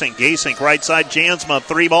 Gasink. Gasink right side. Jansma.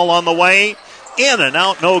 3-ball on the way. In and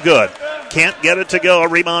out. No good. Can't get it to go.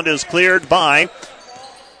 Rebound is cleared by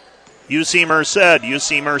UC Merced.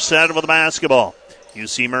 UC Merced with the basketball.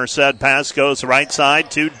 UC Merced pass goes right side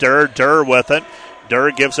to Durr. Durr with it. Durr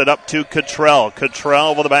gives it up to Cottrell.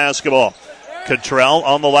 Cottrell with the basketball. Cottrell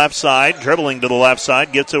on the left side, dribbling to the left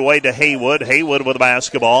side, gets it away to Haywood. Haywood with the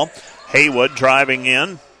basketball. Haywood driving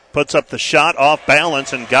in, puts up the shot off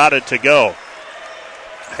balance and got it to go.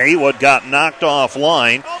 Haywood got knocked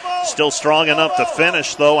offline. Still strong enough to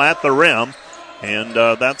finish, though, at the rim. And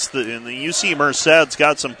that's the UC Merced's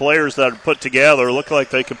got some players that are put together. Look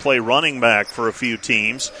like they could play running back for a few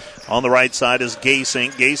teams. On the right side is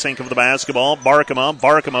Gasink. Gasink of the basketball. Barkema.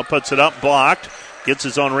 Barkema puts it up, blocked. Gets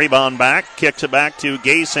his own rebound back. Kicks it back to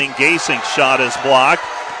Gasink. Gasink's shot is blocked.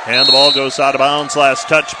 And the ball goes out of bounds. Last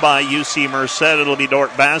touch by UC Merced. It'll be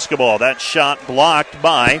Dordt basketball. That shot blocked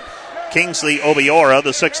by Kingsley Obiora,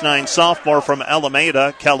 the 6'9 sophomore from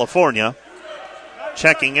Alameda, California.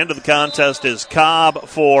 Checking into the contest is Cobb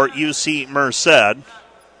for UC Merced.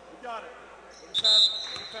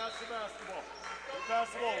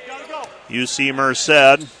 UC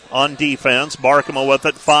Merced on defense. Barkema with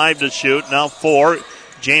it. 5 to shoot. Now 4.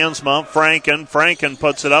 Jansma. Franken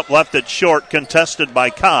puts it up. Left it short. Contested by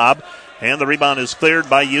Cobb. And the rebound is cleared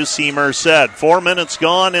by UC Merced. 4 minutes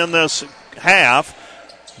gone in this half.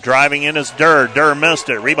 Driving in is Durr. Durr missed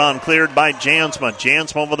it. Rebound cleared by Jansma.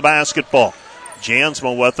 Jansma with the basketball.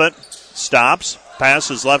 Jansma with it. Stops.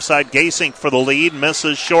 Passes left side. Gasink for the lead.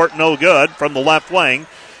 Misses short. No good from the left wing.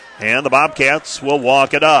 And the Bobcats will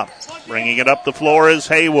walk it up. Bringing it up the floor is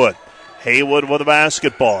Haywood. Haywood with the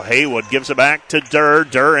basketball. Haywood gives it back to Durr.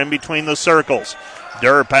 Durr in between the circles.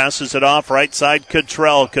 Durr passes it off right side.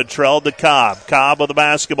 Cottrell. Cottrell to Cobb. Cobb with the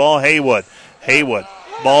basketball. Haywood. Haywood.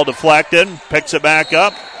 Ball deflected. Picks it back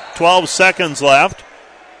up. 12 seconds left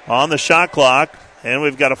on the shot clock. And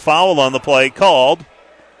we've got a foul on the play called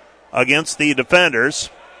against the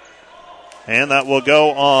defenders. And that will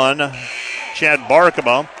go on Chad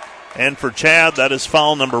Barkema. And for Chad, that is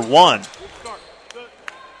foul number 1.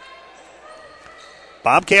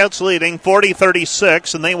 Bobcats leading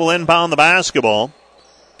 40-36, and they will inbound the basketball.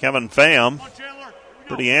 Kevin Pham,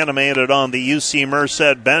 pretty animated on the UC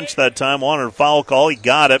Merced bench that time. Wanted a foul call. He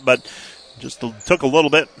got it, but just took a little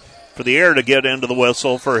bit for the air to get into the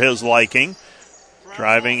whistle for his liking.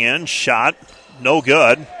 Driving in, shot, no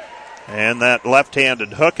good. And that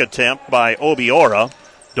left-handed hook attempt by Obiora.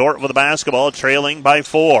 Dordt with the basketball, trailing by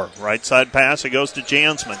 4. Right side pass, it goes to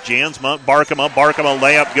Jansma. Jansma, Barkema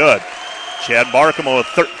layup good. Chad Barkema with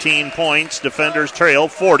 13 points. Defenders trail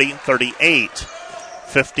 40-38.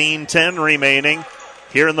 15-10 remaining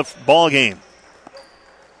here in the ball game.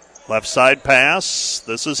 Left side pass.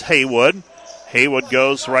 This is Haywood. Haywood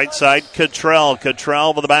goes right side. Cottrell.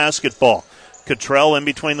 Cottrell with the basketball. Cottrell in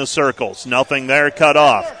between the circles. Nothing there. Cut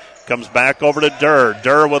off. Comes back over to Durr.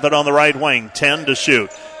 Durr with it on the right wing. 10 to shoot.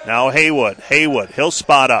 Now Haywood. Haywood. He'll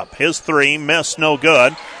spot up. His 3. Missed. No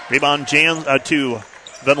good. Rebound to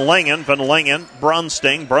Van Lingen. Van Lingen.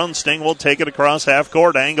 Brunsting. Brunsting will take it across half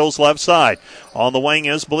court. Angles left side. On the wing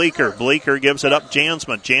is Bleeker. Bleeker gives it up.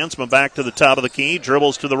 Jansma. Jansma back to the top of the key.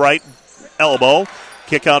 Dribbles to the right elbow.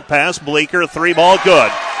 Kick out pass. Bleeker. 3-ball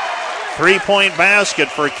good. 3-point basket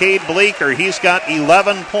for Cade Bleeker. He's got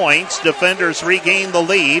 11 points. Defenders regain the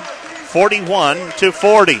lead,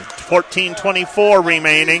 41-40. 14:24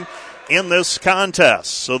 remaining in this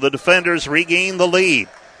contest. So the defenders regain the lead.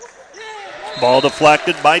 Ball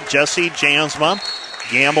deflected by Jesse Jansma.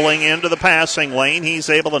 Gambling into the passing lane. He's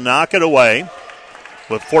able to knock it away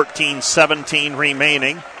with 14:17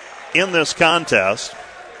 remaining in this contest.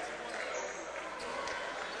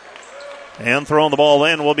 And throwing the ball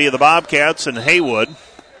in will be the Bobcats and Haywood.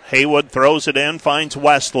 Haywood throws it in, finds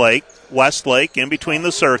Westlake. Westlake in between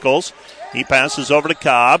the circles. He passes over to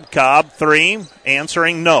Cobb. Cobb, three.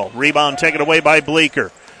 Answering no. Rebound taken away by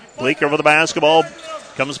Bleeker. Bleeker with the basketball.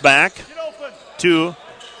 Comes back to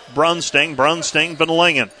Brunsting. Brunsting,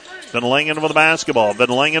 Benlingen. Benlingen with the basketball.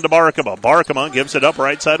 Benlingen to Barkema. Barkema gives it up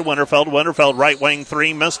right side of Winterfeld. Winterfeld right wing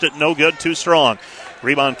three. Missed it. No good. Too strong.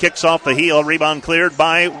 Rebound kicks off the heel. Rebound cleared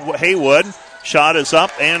by Haywood. Shot is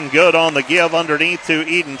up and good on the give underneath to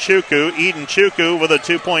Eden Chukwu. Eden Chukwu with a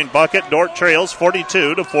 2-point bucket. Dordt trails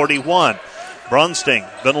 42-41. Brunsting,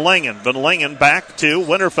 Benlingen. Benlingen back to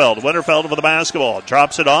Winterfeld. Winterfeld with the basketball.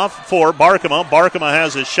 Drops it off for Barkema. Barkema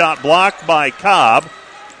has his shot blocked by Cobb.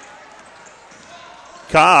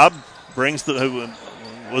 Cobb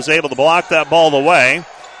was able to block that ball away.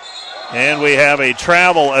 And we have a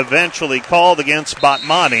travel eventually called against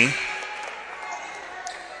Batmani.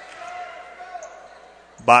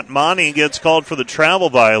 Batmani gets called for the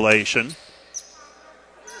travel violation.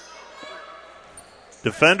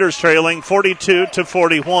 Defenders trailing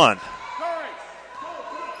 42-41.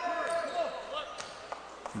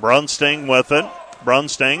 Brunsting with it.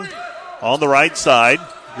 Brunsting on the right side.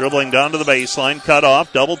 Dribbling down to the baseline. Cut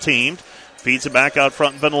off. Double teamed. Feeds it back out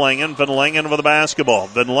front. Benlingen. Benlingen with the basketball.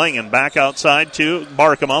 Benlingen back outside to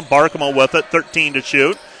Barkema. Barkema with it. 13 to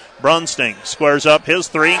shoot. Brunsting squares up his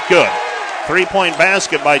three. Good. 3-point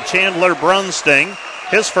basket by Chandler Brunsting.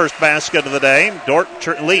 His first basket of the day. Dordt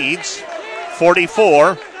leads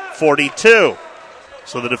 44-42.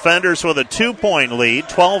 So the defenders with a 2-point lead.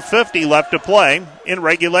 12:50 left to play in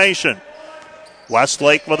regulation.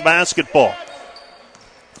 Westlake with the basketball.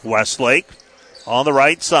 Westlake on the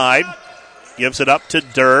right side. Gives it up to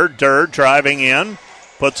Durr. Durr driving in.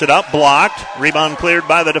 Puts it up. Blocked. Rebound cleared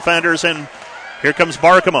by the defenders. And here comes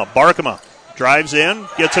Barkema. Barkema drives in.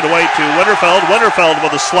 Gets it away to Winterfeld. Winterfeld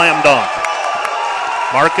with a slam dunk.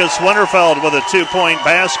 Marcus Winterfeld with a 2-point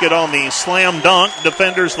basket on the slam dunk.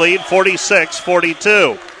 Defenders lead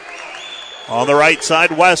 46-42. On the right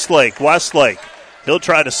side, Westlake. Westlake. He'll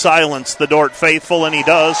try to silence the Dordt faithful, and he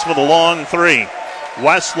does with a long three.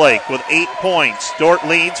 Westlake with 8 points. Dordt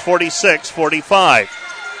leads 46-45.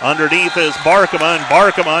 Underneath is Barkema, and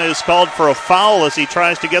Barkema is called for a foul as he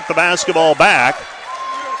tries to get the basketball back.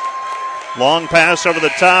 Long pass over the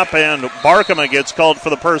top, and Barkema gets called for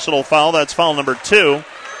the personal foul. That's foul number 2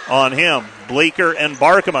 on him. Bleeker and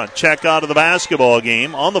Barkema check out of the basketball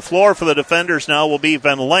game. On the floor for the defenders now will be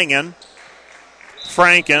Van Langen,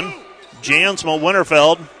 Franken, Jansma,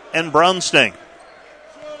 Winterfeld, and Brunsting.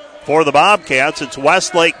 For the Bobcats, it's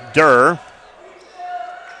Westlake, Durr,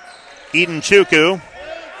 Eden Chukwu,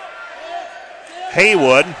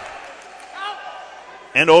 Haywood,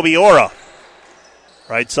 and Obiora.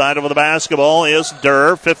 Right side over the basketball is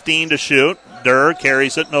Durr, 15 to shoot. Durr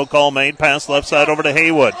carries it, no call made. Pass left side over to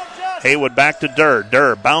Haywood. Haywood back to Durr.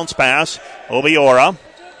 Durr, bounce pass. Obiora.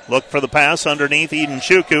 Look for the pass underneath Eden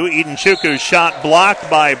Chukwu. Eden Chukwu's shot blocked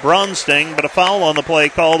by Brunsting, but a foul on the play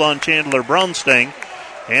called on Chandler Brunsting.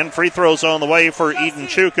 And free throws on the way for Eden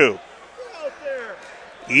Chukwu.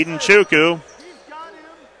 Eden Chukwu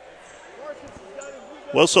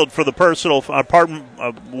whistled for the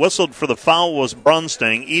whistled for the foul was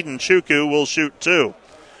Brunsting. Eden Chukwu will shoot 2.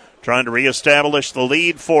 Trying to reestablish the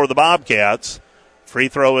lead for the Bobcats. Free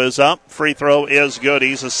throw is up. Free throw is good.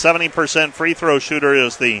 He's a 70% free throw shooter,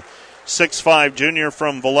 is the 6'5 junior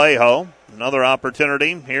from Vallejo. Another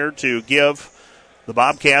opportunity here to give the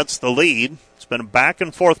Bobcats the lead. It's been a back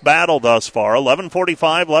and forth battle thus far.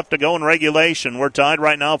 11:45 left to go in regulation. We're tied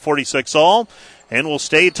right now 46-all. And will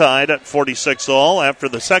stay tied at 46-all after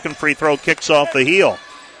the second free throw kicks off the heel.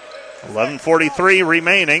 11:43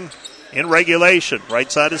 remaining in regulation.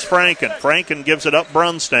 Right side is Franken. Franken gives it up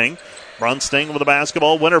Brunsting. Brunsting with the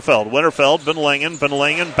basketball. Winterfeld. Winterfeld, Benlingen.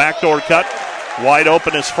 Benlingen, backdoor cut. Wide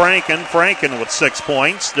open is Franken. Franken with 6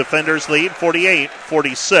 points. Defenders lead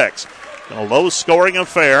 48-46. A low-scoring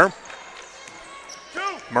affair.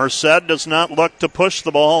 Merced does not look to push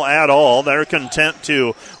the ball at all. They're content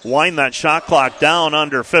to wind that shot clock down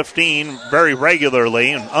under 15 very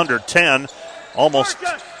regularly, and under 10 almost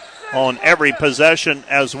on every possession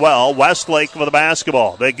as well. Westlake with the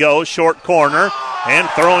basketball. They go short corner and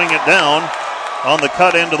throwing it down on the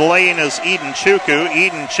cut into the lane is Eden Chukwu.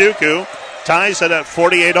 Eden Chukwu ties it at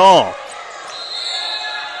 48 all.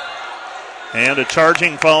 And a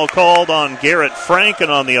charging foul called on Garrett Franken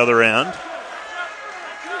on the other end.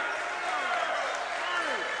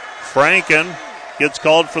 Franken gets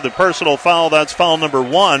called for the personal foul. That's foul number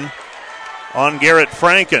 1 on Garrett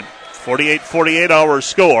Franken. 48-48 our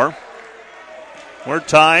score. We're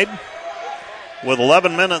tied with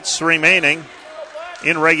 11 minutes remaining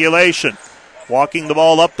in regulation. Walking the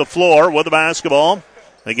ball up the floor with the basketball.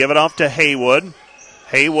 They give it off to Haywood.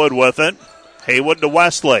 Haywood with it. Haywood to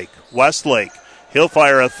Westlake. Westlake, he'll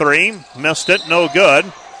fire a three. Missed it, no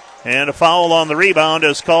good. And a foul on the rebound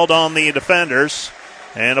is called on the defenders.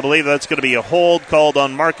 And I believe that's going to be a hold called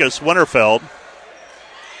on Marcus Winterfeld.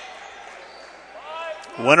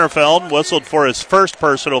 Winterfeld whistled for his first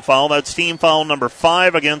personal foul. That's team foul number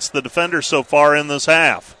 5 against the defender so far in this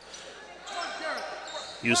half.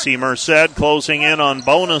 UC Merced closing in on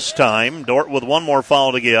bonus time. Dort with one more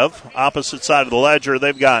foul to give. Opposite side of the ledger,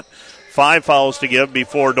 they've got 5 fouls to give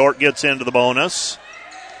before Dort gets into the bonus.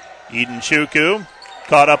 Eden Chukwu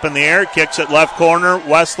caught up in the air, kicks it left corner.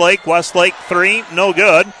 Westlake three, no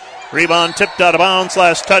good. Rebound tipped out of bounds,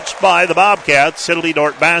 last touched by the Bobcats. It'll be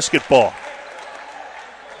Dort basketball.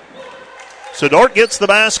 So Dort gets the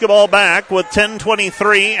basketball back with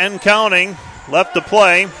 10:23 and counting left to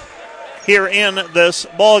play here in this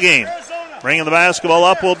ball game. Bringing the basketball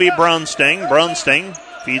up will be Brunsting. Brunsting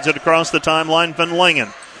feeds it across the timeline. Van Lingen.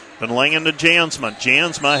 Van Lingen to Jansma.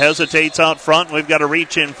 Jansma hesitates out front. We've got a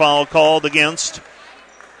reach-in foul called against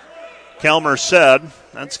Cal-Merced.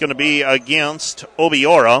 That's going to be against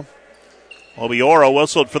Obiora. Obiora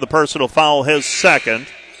whistled for the personal foul, his second.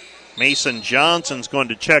 Mason Johnson's going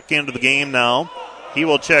to check into the game now. He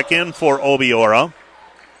will check in for Obiora.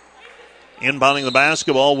 Inbounding the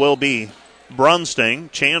basketball will be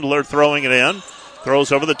Brunsting. Chandler throwing it in.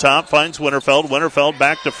 Throws over the top, finds Winterfeld. Winterfeld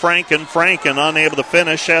back to Franken. Franken unable to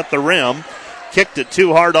finish at the rim. Kicked it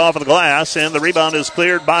too hard off of the glass, and the rebound is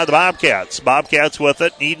cleared by the Bobcats. Bobcats with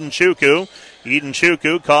it. Eden Chukwu. Eden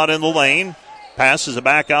Chukwu caught in the lane. Passes it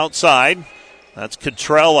back outside. That's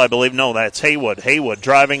Cottrell, I believe. No, that's Haywood. Haywood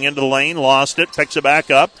driving into the lane. Lost it. Picks it back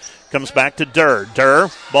up. Comes back to Durr. Durr,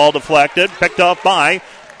 ball deflected. Picked off by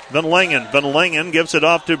Van Lingen. Van Lingen gives it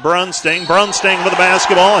off to Brunsting. Brunsting with the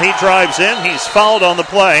basketball. He drives in. He's fouled on the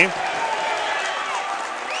play.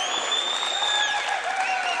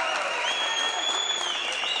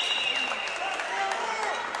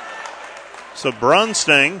 So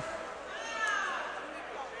Brunsting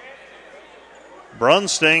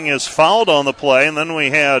is fouled on the play, and then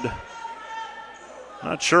we had,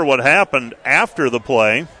 not sure what happened after the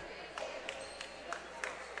play.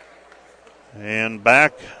 And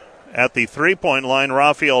back at the three-point line,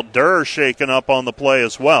 Raphael Durr shaken up on the play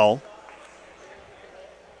as well.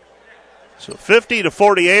 So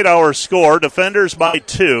 50-48 our score. Defenders by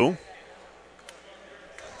 2.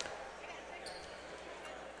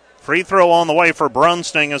 Free throw on the way for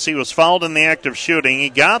Brunsting as he was fouled in the act of shooting. He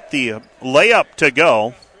got the layup to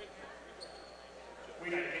go.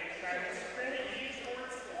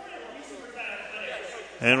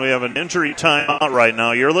 And we have an injury timeout right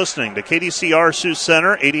now. You're listening to KDCR Sioux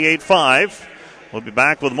Center 88.5. We'll be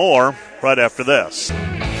back with more right after this.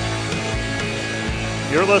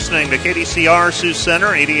 You're listening to KDCR Sioux Center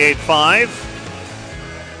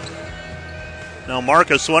 88.5. Now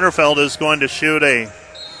Marcus Winterfeld is going to shoot a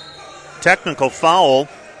technical foul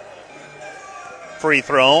free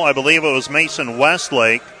throw. I believe it was Mason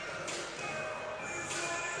Westlake.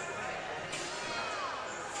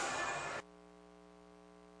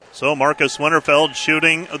 So Marcus Winterfeld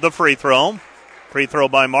shooting the free throw. Free throw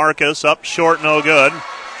by Marcus, up short, no good.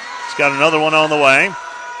 He's got another one on the way.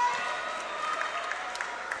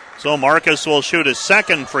 So Marcus will shoot his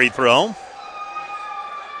second free throw.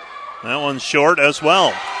 That one's short as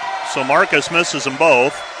well. So Marcus misses them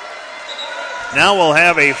both. Now we'll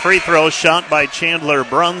have a free throw shot by Chandler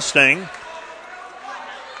Brunsting.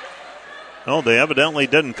 Oh, they evidently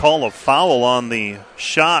didn't call a foul on the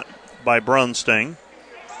shot by Brunsting.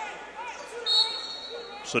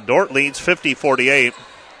 So Dort leads 50-48.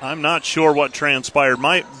 I'm not sure what transpired.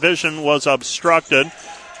 My vision was obstructed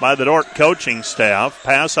by the Dort coaching staff.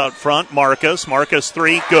 Pass out front, Marcus. Marcus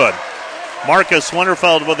three, good. Marcus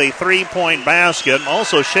Winterfeld with a three-point basket.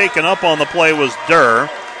 Also shaken up on the play was Durr.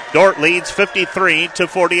 Dort leads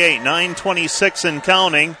 53-48. 9:26 and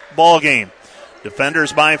counting. Ball game.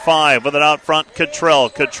 Defenders by 5 with it out front. Cottrell.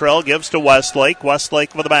 Cottrell gives to Westlake.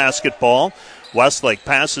 Westlake with the basketball. Westlake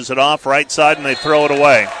passes it off right side and they throw it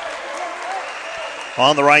away.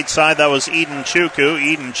 On the right side, that was Eden Chukwu.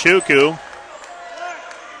 Eden Chukwu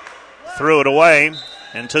threw it away,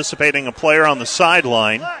 anticipating a player on the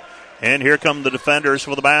sideline. And here come the defenders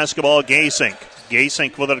for the basketball, Gasink.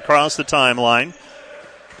 Gasink with it across the timeline.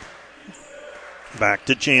 Back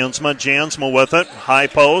to Jansma. Jansma with it. High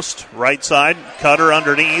post, right side. Cutter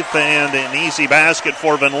underneath, and an easy basket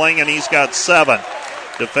for Van Lingen. He's got 7.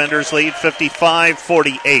 Defenders lead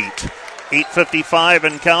 55-48. 8:55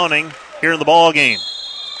 and counting here in the ball game.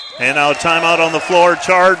 And now a timeout on the floor,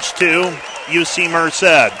 charged to UC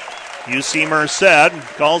Merced. UC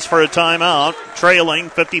Merced calls for a timeout, trailing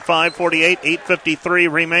 55-48, 8:53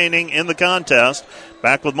 remaining in the contest.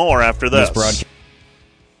 Back with more after this.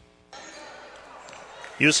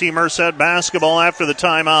 UC Merced basketball after the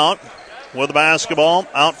timeout. With the basketball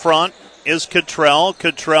out front is Cottrell.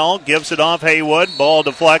 Cottrell gives it off Haywood. Ball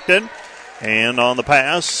deflected. And on the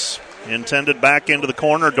pass, intended back into the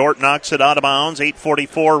corner. Dort knocks it out of bounds.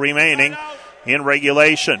 8:44 remaining in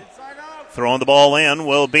regulation. Throwing the ball in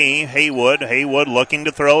will be Haywood. Haywood looking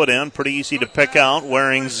to throw it in. Pretty easy to pick out,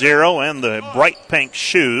 wearing 0 and the bright pink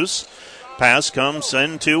shoes. Pass comes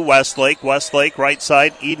into Westlake. Westlake right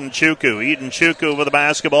side, Eden Chukwu. Eden Chukwu with the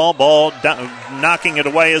basketball. Ball knocking it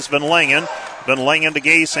away is Van Lingen. Van Lingen to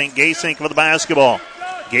Gasink. Gasink with the basketball.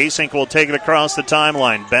 Gasink will take it across the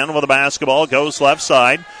timeline. Ben with the basketball, goes left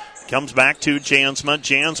side. Comes back to Jansma.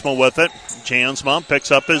 Jansma with it. Jansma picks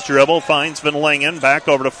up his dribble, finds Van Lingen. Back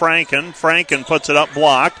over to Franken. Franken puts it up,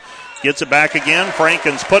 blocked. Gets it back again.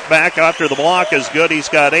 Franken's put back after the block is good. He's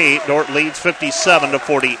got 8. Dort leads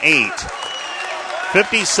 57-48.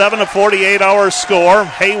 57-48 our score.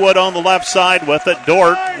 Haywood on the left side with it.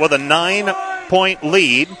 Dort with a 9-point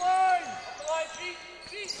lead.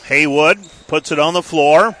 Haywood puts it on the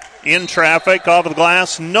floor. In traffic, off of the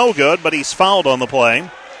glass. No good, but he's fouled on the play.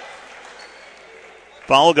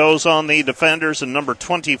 Foul goes on the defenders and number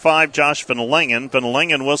 25, Josh Van Lingen. Van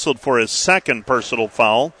Lingen whistled for his second personal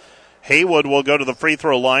foul. Haywood will go to the free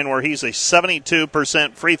throw line where he's a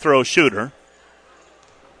 72% free throw shooter.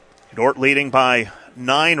 Dort leading by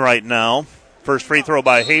 9 right now. First free throw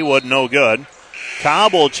by Haywood, no good.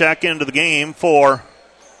 Cobb will check into the game for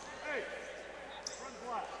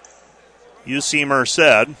UC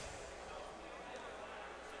Merced.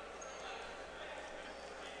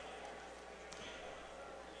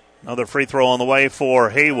 Another free throw on the way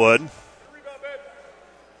for Haywood.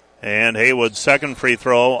 And Haywood's second free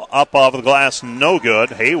throw up off the glass, no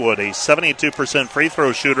good. Haywood, a 72% free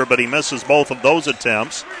throw shooter, but he misses both of those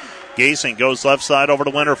attempts. Gasink goes left side over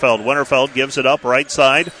to Winterfeld. Winterfeld gives it up right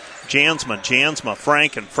side. Jansma,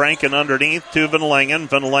 Franken. Franken underneath to Van Lingen.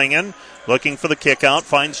 Van Lingen looking for the kick out.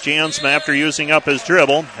 Finds Jansma after using up his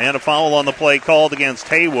dribble. And a foul on the play called against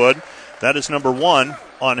Haywood. That is number 1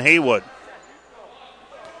 on Haywood.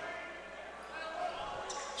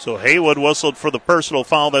 So Haywood whistled for the personal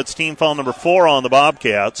foul. That's team foul number 4 on the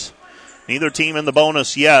Bobcats. Neither team in the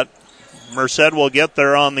bonus yet. Merced will get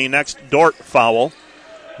there on the next Dort foul.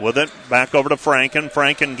 With it, back over to Franken.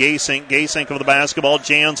 Franken, Gasink. Gasink with the basketball.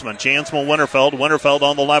 Jansma, Winterfeld. Winterfeld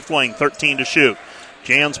on the left wing. 13 to shoot.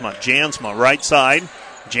 Jansma, right side.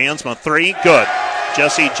 Jansma, 3, good.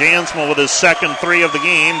 Jesse Jansma with his second 3 of the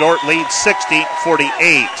game. Dort leads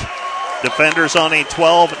 60-48. Defenders on a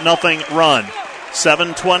 12-0 run.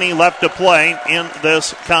 7:20 left to play in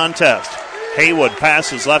this contest. Haywood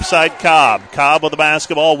passes left side, Cobb. Cobb with the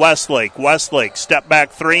basketball, Westlake. Westlake, step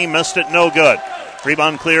back 3, missed it, no good.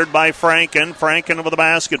 Rebound cleared by Franken. Franken with the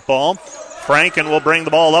basketball. Franken will bring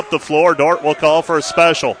the ball up the floor. Dort will call for a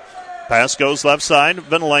special. Pass goes left side,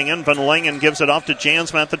 Van Lingen. Van Lingen gives it off to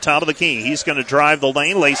Jansma at the top of the key. He's going to drive the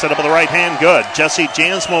lane, lace it up with the right hand, good. Jesse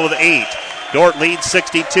Jansma with 8. Dort leads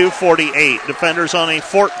 62-48. Defenders on a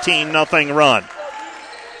 14-0 run.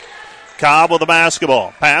 Cobb with the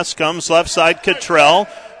basketball. Pass comes left side, Cottrell.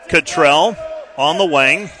 Cottrell on the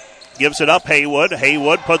wing. Gives it up, Haywood.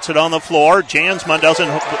 Haywood puts it on the floor. Jansma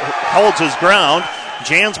holds his ground.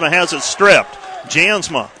 Jansma has it stripped.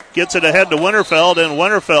 Jansma gets it ahead to Winterfeld, and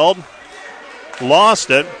Winterfeld lost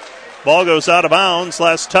it. Ball goes out of bounds.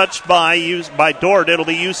 Last touched by Dort. It'll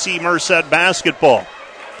be UC Merced basketball.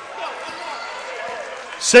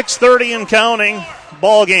 6:30 and counting.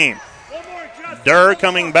 Ball game. Durr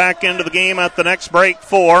coming back into the game at the next break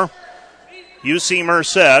for UC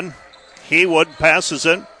Merced. Haywood passes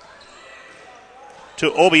it to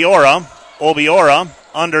Obiora. Obiora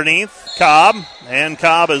underneath Cobb, and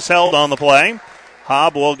Cobb is held on the play.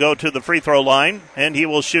 Hobb will go to the free throw line, and he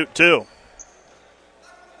will shoot 2.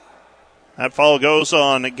 That foul goes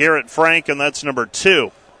on Garrett Franken. That's number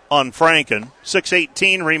 2 on Franken.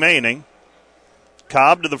 6:18 remaining.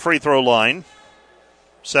 Cobb to the free throw line.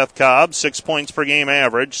 Seth Cobb, 6 points per game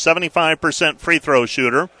average, 75% free throw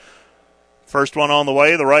shooter. First one on the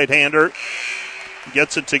way, the right-hander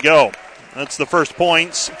gets it to go. That's the first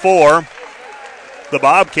points for the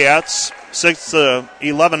Bobcats.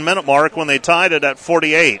 11-minute mark when they tied it at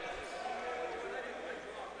 48.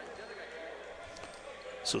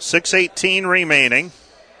 So 6:18 remaining.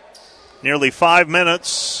 Nearly 5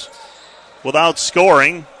 minutes without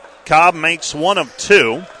scoring. Cobb makes one of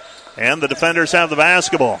two, and the defenders have the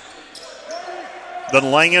basketball.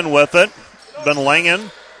 Van Langen with it. Van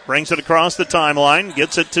Langen brings it across the timeline,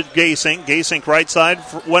 gets it to Gasink. Gasink right side,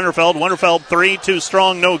 Winterfeld. Winterfeld three, too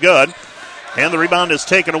strong, no good. And the rebound is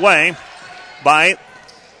taken away by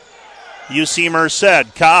UC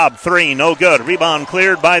Merced. Cobb three, no good. Rebound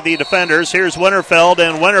cleared by the defenders. Here's Winterfeld,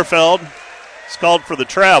 and Winterfeld is called for the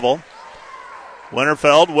travel.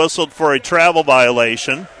 Winterfeld whistled for a travel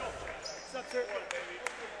violation.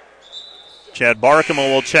 Chad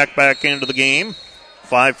Barkema will check back into the game.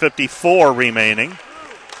 5:54 remaining.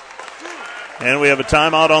 And we have a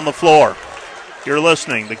timeout on the floor. You're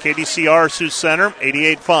listening to KDCR Sioux Center,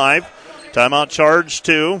 88-5. Timeout charge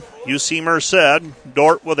to UC Merced.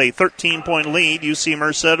 Dordt with a 13-point lead. UC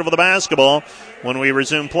Merced over the basketball when we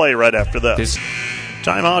resume play right after this.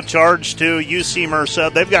 Timeout charge to UC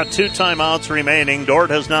Merced. They've got two timeouts remaining. Dordt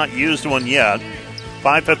has not used one yet.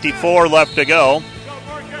 5:54 left to go.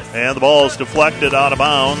 And the ball is deflected out of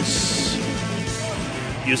bounds.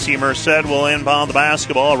 UC Merced will inbound the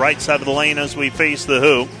basketball right side of the lane as we face the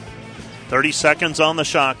hoop. 30 seconds on the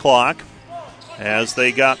shot clock as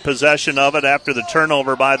they got possession of it after the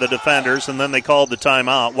turnover by the defenders, and then they called the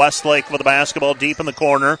timeout. Westlake with the basketball deep in the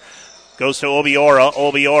corner. Goes to Obiora.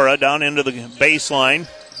 Obiora down into the baseline.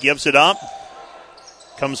 Gives it up.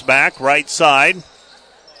 Comes back right side.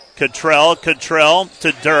 Cottrell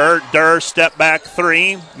to Durr. Durr step back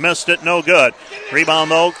three. Missed it. No good.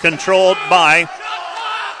 Rebound though controlled by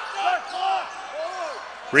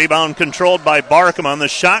Barkman. The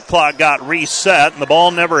shot clock got reset and the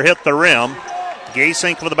ball never hit the rim.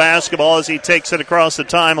 Gasink with the basketball as he takes it across the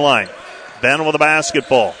timeline. Ben with the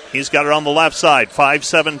basketball. He's got it on the left side.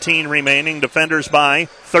 5:17 remaining. Defenders by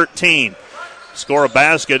 13. Score a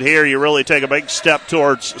basket here, you really take a big step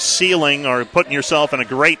towards sealing or putting yourself in a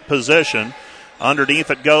great position. Underneath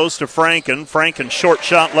it goes to Franken. Franken short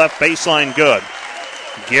shot left baseline good.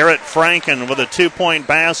 Garrett Franken with a 2-point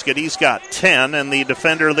basket. He's got 10, and the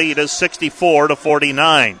defender lead is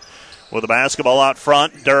 64-49. With the basketball out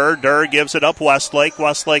front, Durr gives it up Westlake.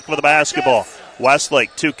 Westlake with the basketball.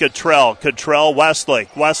 Westlake to Cottrell. Cottrell,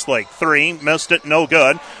 Westlake. Westlake, three. Missed it, no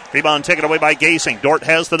good. Rebound taken away by Gasink. Dordt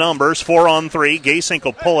has the numbers, 4-on-3. Gasink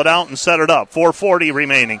will pull it out and set it up. 4:40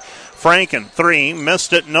 remaining. Franken, three.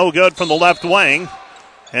 Missed it, no good from the left wing.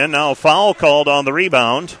 And now a foul called on the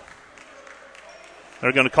rebound.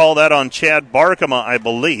 They're going to call that on Chad Barkema, I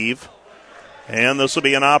believe. And this will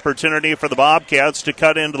be an opportunity for the Bobcats to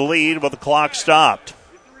cut into the lead with the clock stopped.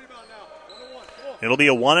 It'll be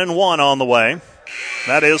a 1-and-1 on the way.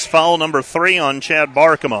 That is foul number 3 on Chad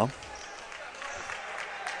Barkema.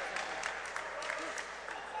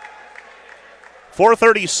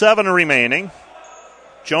 .437 remaining.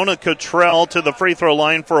 Jonah Cottrell to the free throw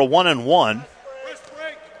line for a 1-and-1.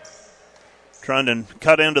 Trying to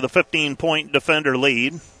cut into the 15-point defender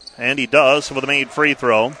lead. And he does with a made free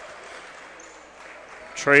throw.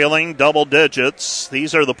 Trailing double digits.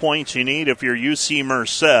 These are the points you need if you're UC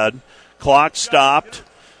Merced. Clock stopped.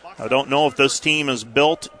 I don't know if this team is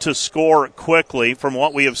built to score quickly from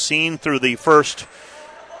what we have seen through the first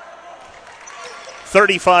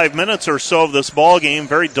 35 minutes or so of this ball game.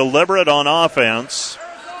 Very deliberate on offense.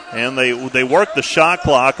 And they work the shot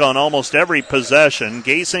clock on almost every possession.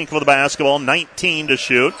 Gasink with the basketball, 19 to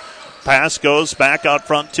shoot. Pass goes back out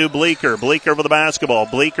front to Bleeker. Bleeker with the basketball.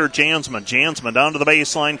 Bleeker, Jansman. Jansman down to the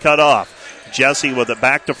baseline, cut off. Jesse with it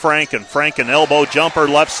back to Franken. Franken, elbow jumper,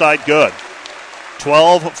 left side, good.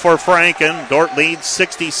 12 for Franken. Dordt leads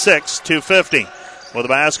 66-50. With the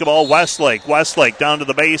basketball, Westlake. Westlake down to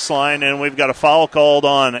the baseline, and we've got a foul called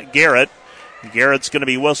on Garrett. Garrett's going to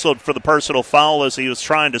be whistled for the personal foul as he was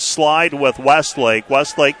trying to slide with Westlake.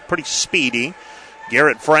 Westlake pretty speedy.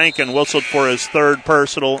 Garrett Franken whistled for his third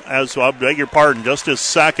personal, just his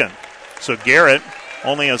second. So Garrett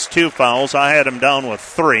only has 2 fouls. I had him down with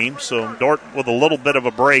 3, so Dordt with a little bit of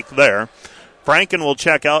a break there. Franken will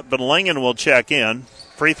check out, but Langen will check in.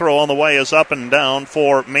 Free throw on the way is up and down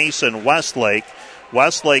for Mason Westlake.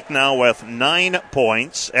 Westlake now with 9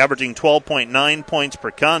 points, averaging 12.9 points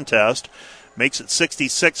per contest. Makes it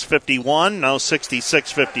 66-51, now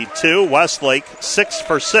 66-52. Westlake 6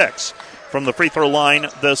 for 6 from the free throw line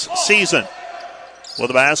this season. with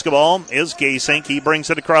the basketball is Gasink. He brings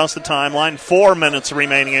it across the timeline. 4 minutes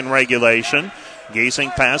remaining in regulation.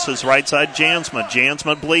 Gasink passes right side Jansma.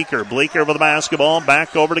 Jansma Bleeker. Bleeker with the basketball.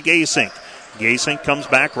 Back over to Gasink. Gasink comes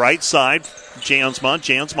back right side. Jansma.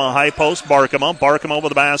 Jansma high post. Barkema. Barkema with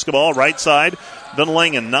the basketball. Right side. Van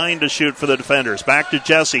Langen. 9 to shoot for the defenders. Back to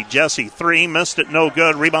Jesse. Jesse 3. Missed it. No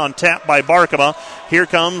good. Rebound tapped by Barkema. Here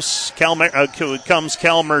comes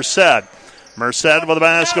Cal Merced. Merced with the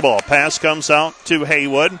basketball. Pass comes out to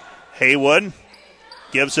Haywood. Haywood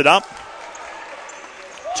gives it up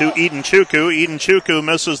to Eden Chukwu. Eden Chukwu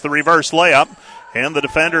misses the reverse layup, and the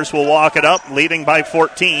defenders will walk it up, leading by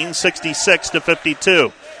 14,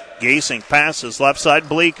 66-52. Gasink passes left side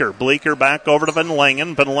Bleeker. Bleeker back over to Van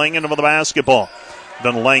Langen. Van Langen with the basketball.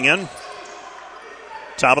 Van Langen,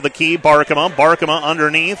 top of the key, Barkema. Barkema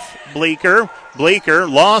underneath Bleeker. Bleeker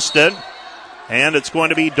lost it, and it's going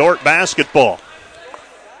to be Dordt basketball.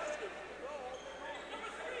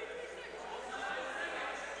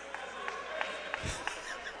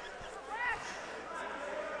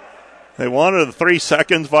 They wanted a 3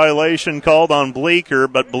 seconds violation called on Bleeker,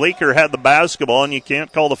 but Bleeker had the basketball, and you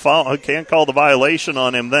can't call the foul. Can't call the violation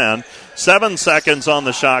on him then. 7 seconds on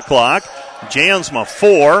the shot clock. Jansma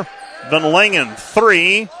 4, Van Langen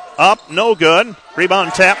 3, up, no good.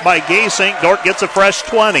 Rebound tapped by Gasink. Dordt gets a fresh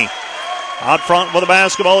 20. Out front with the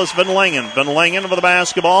basketball is Van Langen. Van Langen with the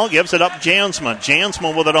basketball gives it up Jansma.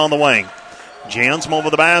 Jansma with it on the wing. Jansma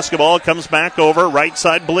with the basketball comes back over right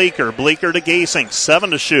side Bleeker. Bleeker to Gasink.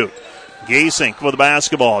 7 to shoot. Gasink with the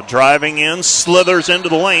basketball, driving in, slithers into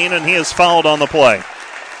the lane, and he is fouled on the play.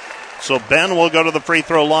 So Ben will go to the free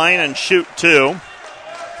throw line and shoot 2.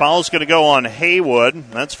 Foul's going to go on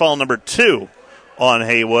Haywood. That's foul number 2 on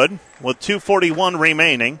Haywood with 2:41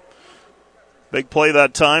 remaining. Big play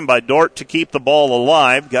that time by Dordt to keep the ball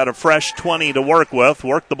alive. Got a fresh 20 to work with.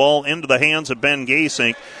 Work the ball into the hands of Ben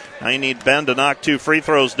Gasink. Now you need Ben to knock 2 free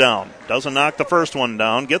throws down. Doesn't knock the first one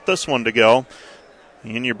down. Get this one to go.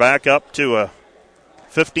 And you're back up to a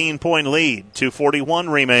 15-point lead.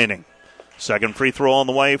 2:41 remaining. Second free throw on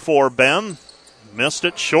the way for Ben. Missed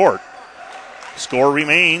it short. Score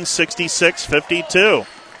remains 66-52.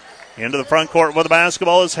 Into the front court with the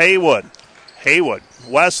basketball is Haywood. Haywood,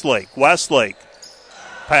 Westlake. Westlake.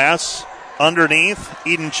 Pass underneath.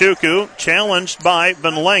 Eden Chukwu challenged by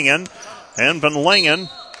Van Langen. And Van Langen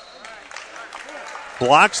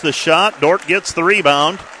blocks the shot. Dordt gets the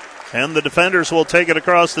rebound. And the defenders will take it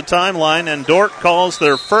across the timeline, and Dordt calls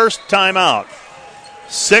their first timeout.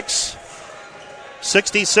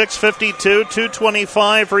 66-52,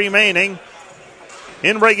 2:25 remaining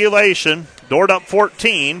in regulation. Dordt up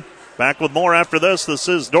 14. Back with more after this. This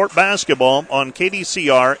is Dordt basketball on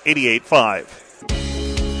KDCR 88.5.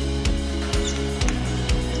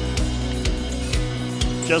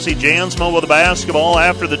 Jesse Jansma with the basketball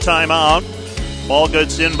after the timeout. Ball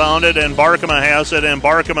gets inbounded, and Barkema has it, and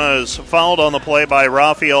Barkema is fouled on the play by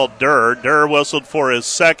Raphael Durr. Durr whistled for his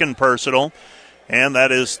second personal, and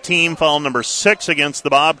that is team foul number 6 against the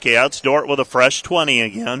Bobcats. Dordt with a fresh 20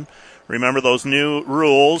 again. Remember those new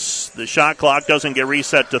rules. The shot clock doesn't get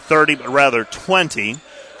reset to 30, but rather 20.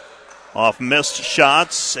 Off missed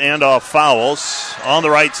shots and off fouls. On the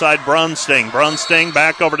right side, Brunsting. Brunsting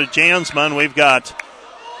back over to Jansma. We've got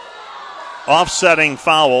offsetting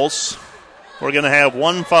fouls. We're going to have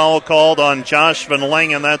one foul called on Josh Van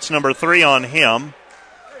Langen. That's number 3 on him.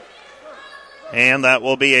 And that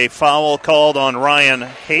will be a foul called on Ryan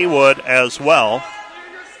Haywood as well.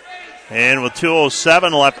 And with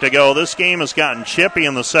 2:07 left to go, this game has gotten chippy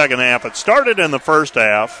in the second half. It started in the first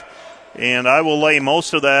half, and I will lay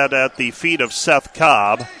most of that at the feet of Seth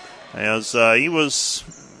Cobb as he was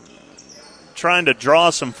trying to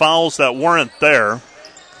draw some fouls that weren't there.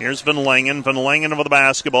 Here's Van Langen. Van Langen with the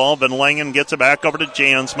basketball. Van Langen gets it back over to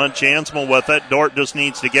Jansma. Jansma with it. Dordt just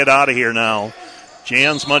needs to get out of here now.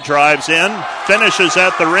 Jansma drives in, finishes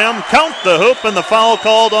at the rim. Count the hoop, and the foul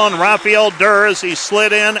called on Raphael Durr as he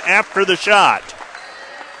slid in after the shot.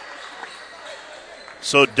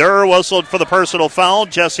 So Durr whistled for the personal foul.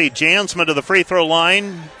 Jesse Jansma to the free throw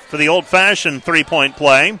line for the old-fashioned three-point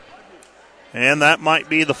play. And that might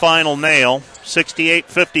be the final nail.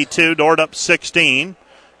 68-52, Dordt up 16.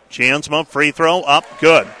 Jansma, free throw, up,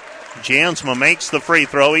 good. Jansma makes the free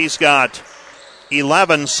throw. He's got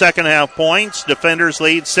 11 second-half points. Defenders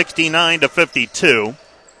lead 69-52.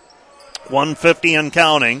 150 and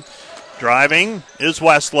counting. Driving is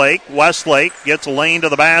Westlake. Westlake gets a lane to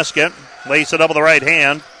the basket. Lace it up with the right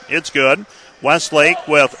hand. It's good. Westlake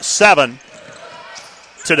with 7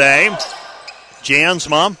 today.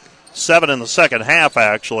 Jansma, 7 in the second half,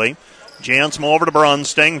 actually. Jansma over to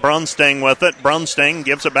Brunsting. Brunsting with it. Brunsting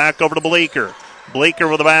gives it back over to Bleeker. Bleeker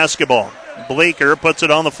with the basketball. Bleeker puts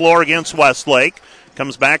it on the floor against Westlake.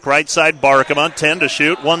 Comes back right side, Barkema. 10 to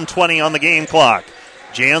shoot, 1:20 on the game clock.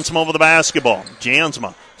 Jansma with the basketball.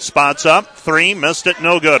 Jansma spots up, 3, missed it,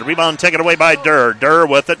 no good. Rebound taken away by Durr. Durr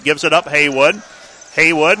with it, gives it up, Haywood.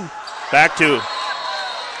 Haywood back to...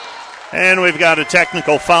 And we've got a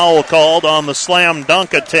technical foul called on the slam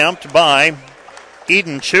dunk attempt by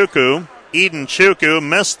Eden Chukwu. Eden Chukwu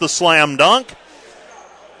missed the slam dunk.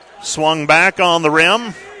 Swung back on the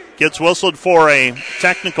rim. Gets whistled for a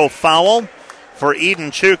technical foul for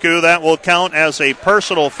Eden Chukwu. That will count as a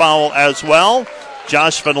personal foul as well.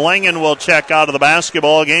 Josh Van Langen will check out of the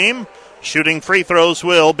basketball game. Shooting free throws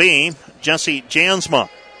will be Jesse Jansma.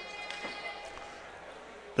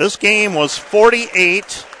 This game was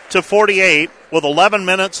 48-48 with 11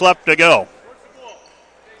 minutes left to go.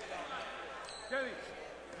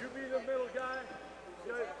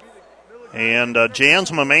 And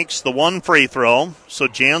Jansma makes the one free throw. So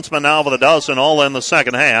Jansma now with a dozen, all in the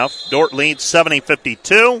second half. Dordt leads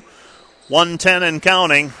 70-52. 1:10 and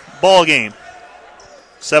counting. Ball game.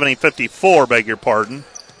 70-54, beg your pardon.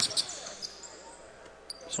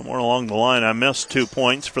 Somewhere along the line I missed 2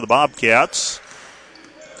 points for the Bobcats.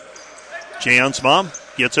 Jansma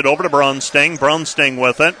gets it over to Brunsting. Brunsting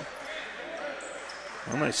with it.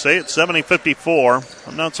 Well, they say it's 70-54.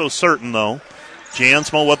 I'm not so certain, though.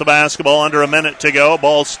 Jansma with the basketball, under a minute to go.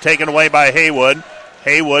 Ball's taken away by Haywood.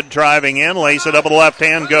 Haywood driving in, lays it up with the left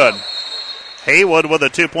hand, good. Haywood with a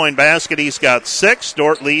 2-point basket. He's got 6.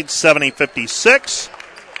 Dordt leads 70-56.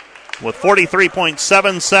 With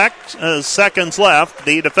 43.7 seconds left,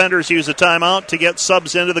 the defenders use a timeout to get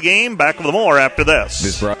subs into the game. Back with more after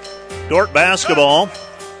this. Dordt basketball.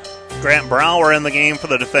 Grant Brower in the game for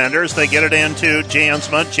the defenders. They get it into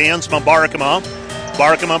Jansma. Jansma, Barkema.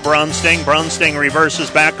 Barkema, Brunsting. Brunsting reverses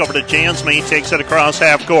back over to Jansma. He takes it across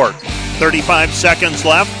half court. 35 seconds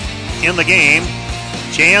left in the game.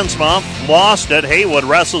 Jansma lost it. Haywood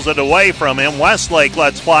wrestles it away from him. Westlake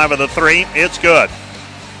lets fly with a 3. It's good.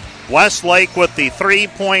 Westlake with the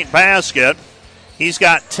 3-point basket. He's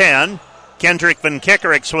got 10. Kendrick Van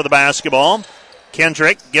Kickerix with the basketball.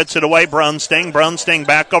 Kendrick gets it away. Brunsting. Brunsting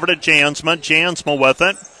back over to Jansma. Jansma with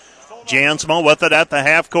it. Jansma with it at the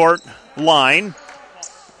half-court line.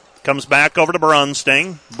 Comes back over to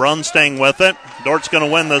Brunsting. Brunsting with it. Dordt's going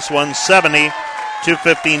to win this one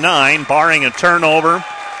 70-59, barring a turnover.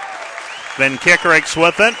 Van Kickerix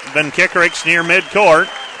with it. Van Kickerix near midcourt.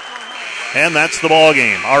 And that's the ball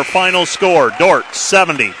game. Our final score, Dordt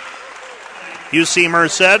 70. UC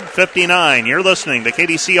Merced 59. You're listening to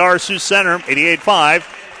KDCR Sioux Center 88.5.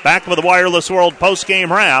 Back with the Wireless World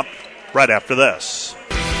post-game wrap right after this.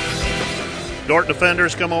 Dordt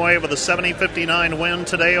defenders come away with a 70-59 win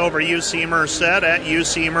today over UC Merced at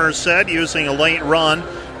UC Merced, using a late run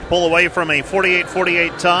to pull away from a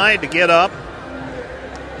 48-48 tie to get up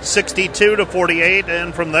 62-48,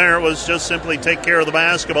 and from there it was just simply take care of the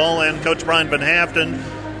basketball. And Coach Brian Van Haften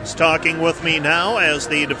is talking with me now as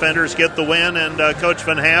the defenders get the win. And Coach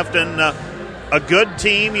Van Haften, a good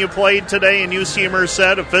team you played today in UC Merced,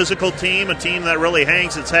 a physical team, a team that really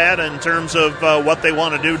hangs its hat in terms of what they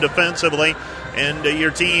want to do defensively. And your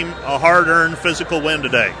team, a hard-earned physical win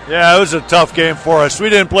today. Yeah, it was a tough game for us. We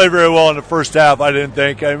didn't play very well in the first half, I didn't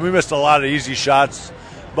think. I mean, we missed a lot of easy shots.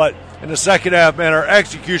 But in the second half, man, our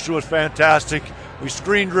execution was fantastic. We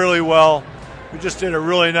screened really well. We just did a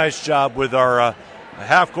really nice job with our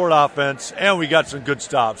half-court offense, and we got some good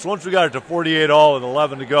stops. Once we got it to 48-all with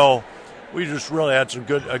 11 to go, we just really had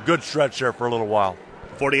a good stretch there for a little while.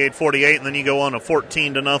 48-48, and then you go on a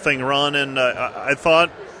 14-0 run. And I thought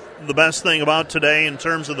the best thing about today in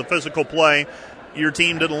terms of the physical play, your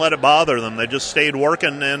team didn't let it bother them. They just stayed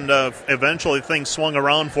working, and eventually things swung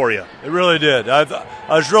around for you. It really did. I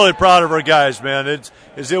was really proud of our guys, man. It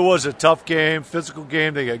was a tough game, physical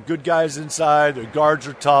game. They got good guys inside. The guards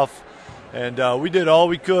are tough. And we did all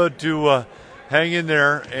we could to hang in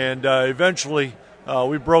there, and eventually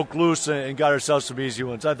we broke loose and got ourselves some easy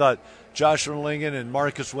ones. I thought Josh Van Langen and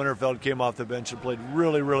Marcus Winterfeld came off the bench and played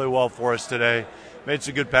really, really well for us today. Made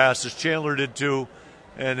some good passes. Chandler did too.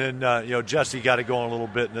 And then, Jesse got it going a little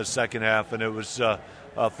bit in the second half, and it was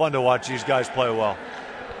fun to watch these guys play well.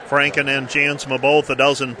 Franken and Jansma both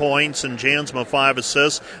 12 points, and Jansma 5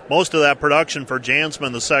 assists. Most of that production for Jansma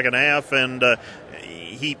in the second half, and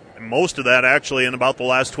most of that actually in about the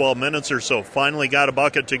last 12 minutes or so. Finally got a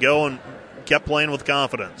bucket to go and kept playing with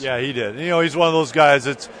confidence. Yeah, he did. He's one of those guys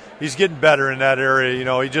he's getting better in that area.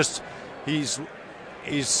 He's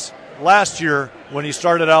last year, when he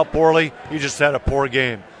started out poorly, he just had a poor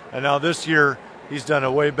game. And now this year, he's done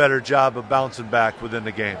a way better job of bouncing back within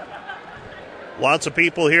the game. Lots of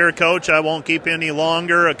people here, Coach. I won't keep you any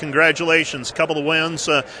longer. Congratulations. A couple of wins.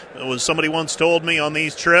 Somebody once told me on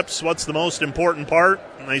these trips, what's the most important part?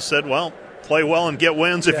 And they said, well, play well and get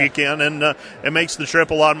wins if you can, and it makes the trip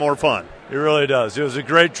a lot more fun. It really does. It was a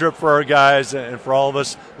great trip for our guys and for all of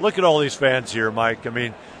us. Look at all these fans here, Mike. I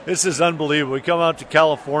mean, this is unbelievable. We come out to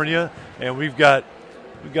California, and we've got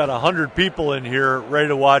 100 people in here ready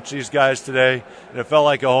to watch these guys today, and it felt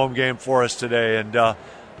like a home game for us today.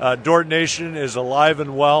 And Dordt Nation is alive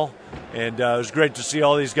and well, and it was great to see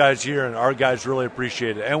all these guys here, and our guys really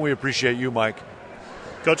appreciate it, and we appreciate you, Mike.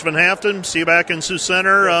 Coach Van Haften, see you back in Sioux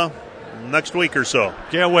Center next week or so.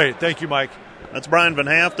 Can't wait. Thank you, Mike. That's Brian Van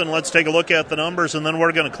Haften. Let's take a look at the numbers, and then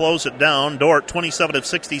we're going to close it down. Dordt, 27 of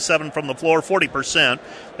 67 from the floor, 40%.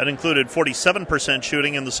 That included 47%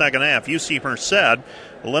 shooting in the second half. UC Merced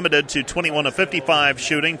limited to 21 of 55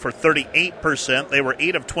 shooting for 38%. They were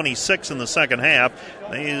 8 of 26 in the second half.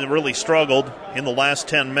 They really struggled in the last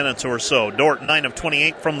 10 minutes or so. Dordt, 9 of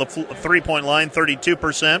 28 from the three-point line,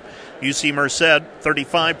 32%. UC Merced,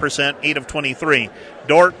 35%, 8 of 23.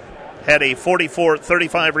 Dordt had a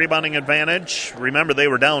 44-35 rebounding advantage. Remember, they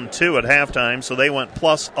were down 2 at halftime, so they went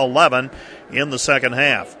plus 11 in the second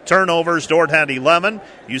half. Turnovers, Dordt had 11.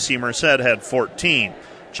 UC Merced had 14.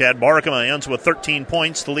 Chad Barkema ends with 13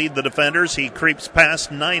 points to lead the defenders. He creeps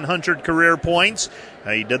past 900 career points.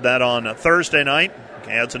 He did that on Thursday night.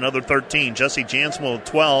 Adds another 13. Jesse Jansma with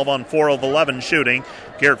 12 on 4 of 11 shooting.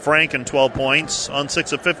 Garrett Franken 12 points on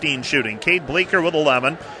 6 of 15 shooting. Cade Bleeker with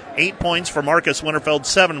 11. 8 points for Marcus Winterfeld,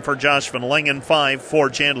 7 for Josh Van Lingen, 5 for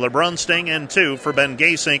Chandler Brunsting, and 2 for Ben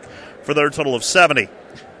Gasink for their total of 70.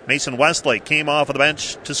 Mason Westlake came off of the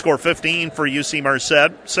bench to score 15 for UC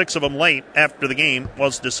Merced, 6 of them late after the game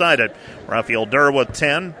was decided. Raphael Durr with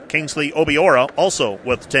 10, Kingsley Obiora also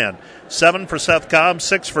with 10. 7 for Seth Cobb,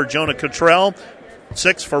 6 for Jonah Cottrell,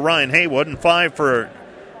 6 for Ryan Haywood, and 5 for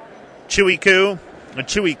Chewy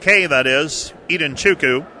K, that is, Eden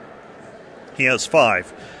Chukwu. He has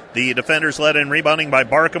 5. The defenders led in rebounding by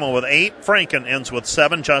Barkema with 8. Franken ends with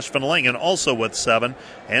 7. Josh Van Lingen also with 7.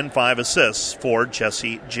 And 5 assists for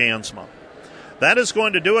Jesse Jansma. That is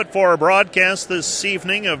going to do it for our broadcast this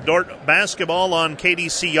evening of Dordt basketball on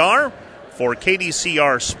KDCR. For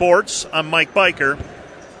KDCR Sports, I'm Mike Biker.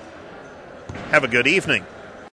 Have a good evening.